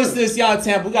y'all listen to this, y'all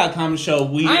Tampa, we got a comedy show.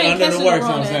 We I ain't under catching the works.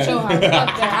 the You know Corona what I'm at your house. saying?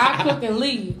 Fuck that. I cook and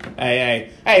leave.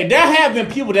 Hey, there have been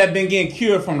people that have been getting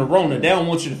cured from the Rona. They don't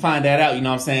want you to find that out, you know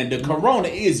what I'm saying? The Corona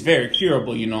is very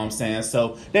curable, you know what I'm saying?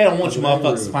 So they don't want you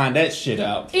motherfuckers to find that shit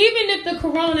out. Even if the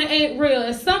Corona ain't real,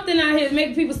 it's something out here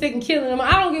making people sick and killing them.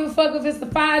 I don't give a fuck if it's the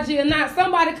 5G or not.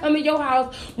 Somebody come in your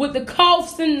house with the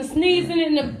coughs and the sneezing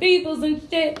and the fevers and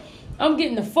shit. I'm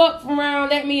getting the fuck from around.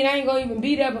 That mean I ain't gonna even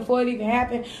be there before it even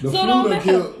happened. The so flu don't done matter.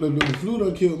 killed. The flu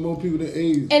done killed more people than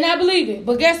AIDS. And I believe it.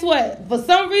 But guess what? For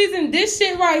some reason, this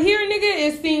shit right here, nigga,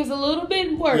 it seems a little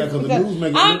bit worse. Yeah, 'cause the because news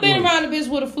make it I've look been worse. around a bitch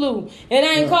with a flu, and I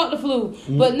ain't caught the flu.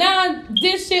 Mm-hmm. But now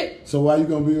this shit, So why you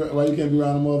can't be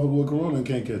around a motherfucker with corona and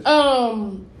can't catch it?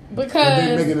 because And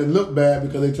they making it look bad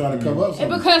because they trying to cover up and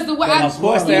something. because the way Of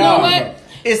course you they know are. what?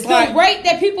 It's The like rate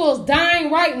that people is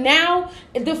dying right now,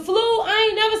 the flu, I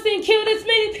ain't never seen kill this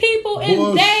many people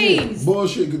in days.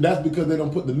 Bullshit. That's because they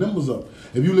don't put the numbers up.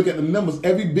 If you look at the numbers,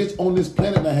 every bitch on this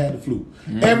planet that had the flu.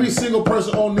 Every single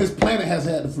person on this planet has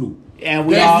had the flu. and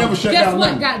we They all never shut Guess down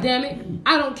what? numbers. Goddammit,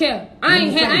 I don't care. I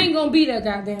ain't gonna be there.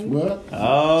 Goddammit. What?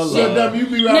 oh Shut Lord. down. You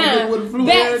be around Now, with the flu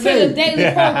back every to day. the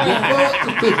daily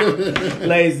program.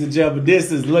 Ladies and gentlemen,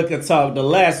 this is Liquor Talk, the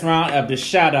last round of the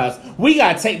shout outs. We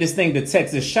gotta take this thing to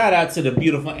Texas. Shout out to the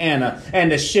beautiful Anna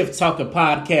and the Shift Talker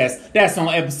podcast. That's on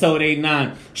episode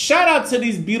 89. Shout out to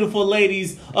these beautiful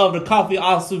ladies of the Coffee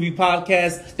Osubi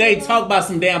podcast. They talk about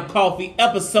some damn coffee.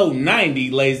 Episode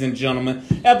 90, ladies and gentlemen.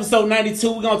 Episode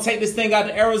 92, we're gonna take this thing out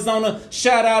to Arizona.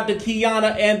 Shout out to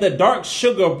Kiana and the Dark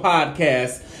Sugar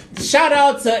podcast. Shout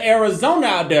out to Arizona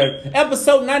out there.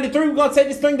 Episode 93, we're going to take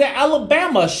this thing to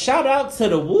Alabama. Shout out to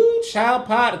the Woo Child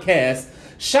podcast.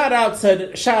 Shout out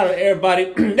to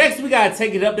everybody. Next, we got to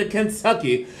take it up to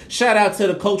Kentucky. Shout out to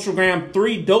the Culturegram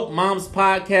 3 Dope Moms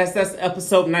podcast. That's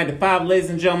episode 95, ladies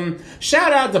and gentlemen.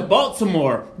 Shout out to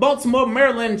Baltimore,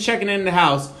 Maryland, checking in the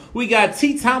house. We got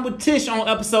Tea Time with Tish on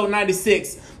episode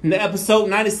 96. And the episode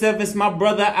 97 is my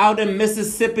brother out in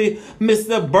Mississippi,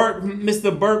 Mr. Burt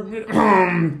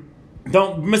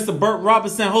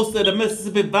Robinson, host of the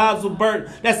Mississippi Vibes with Burt.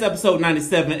 That's episode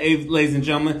 97, ladies and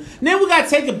gentlemen. Then we got to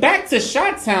take it back to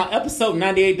Chi-Town, episode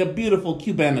 98, the beautiful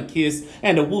Cubana Kiss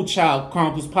and the Woo Child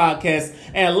Chronicles podcast.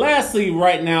 And lastly,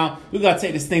 right now, we got to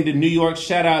take this thing to New York.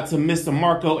 Shout out to Mr.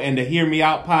 Marco and the Hear Me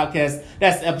Out podcast.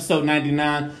 That's episode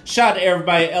 99. Shout out to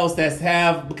everybody else that's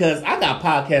because I got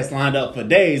podcasts lined up for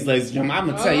days, ladies and gentlemen. I'm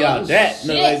going to tell y'all that, shit.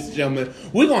 ladies and gentlemen.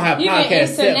 We're going to have You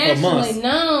podcasts set for months. internationally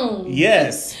known.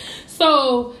 Yes.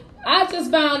 So I just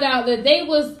found out that they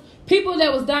was people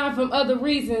that was dying from other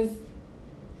reasons.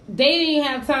 They didn't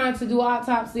have time to do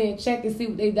autopsy and check and see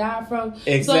what they died from.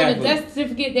 Exactly. So in the death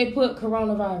certificate they put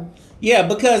coronavirus. Yeah,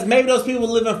 because maybe those people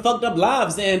living fucked up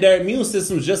lives and their immune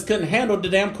systems just couldn't handle the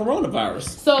damn coronavirus.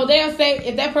 So they'll say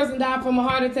if that person died from a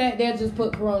heart attack, they'll just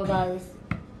put coronavirus.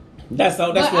 That's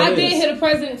all. That's but what I it did is. hear the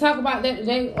president talk about that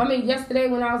today. I mean, yesterday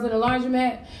when I was in the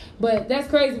laundromat. But that's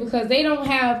crazy because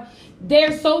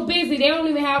they're so busy, they don't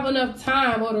even have enough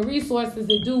time or the resources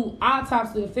to do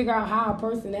autopsy to figure out how a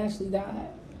person actually died.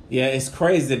 Yeah, it's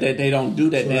crazy that they don't do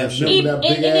that damn shit. It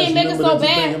didn't make it so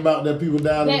bad. Thinking about that people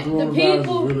died That of the coronavirus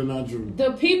people- is really not true.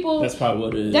 The people. That's probably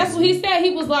what it is. That's what he said.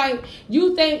 He was like,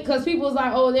 you think, because people was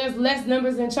like, oh, there's less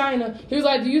numbers in China. He was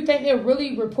like, do you think they're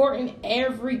really reporting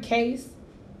every case?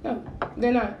 No,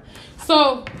 they're not.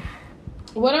 So,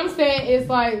 what I'm saying is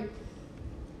like,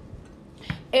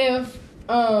 if,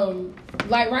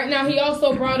 like right now, he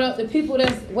also brought up the people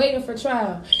that's waiting for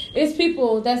trial. It's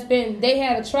people they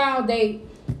had a trial date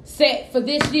set for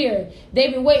this year.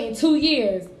 They've been waiting 2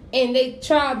 years. And they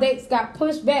trial dates got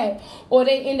pushed back, or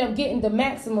they end up getting the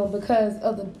maximum because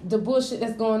of the bullshit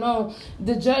that's going on.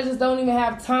 The judges don't even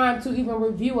have time to even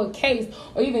review a case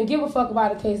or even give a fuck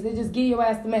about a case. They just give your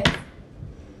ass the max.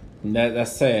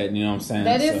 That's sad, you know what I'm saying?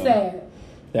 That is sad.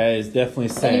 That is definitely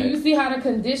sad. And then you see how the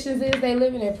conditions is they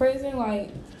living in prison, like.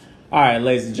 All right,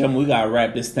 ladies and gentlemen, we got to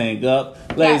wrap this thing up.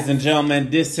 Ladies and gentlemen,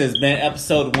 this has been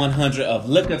episode 100 of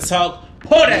Liquor Talk.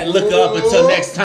 Pour that liquor up until next time.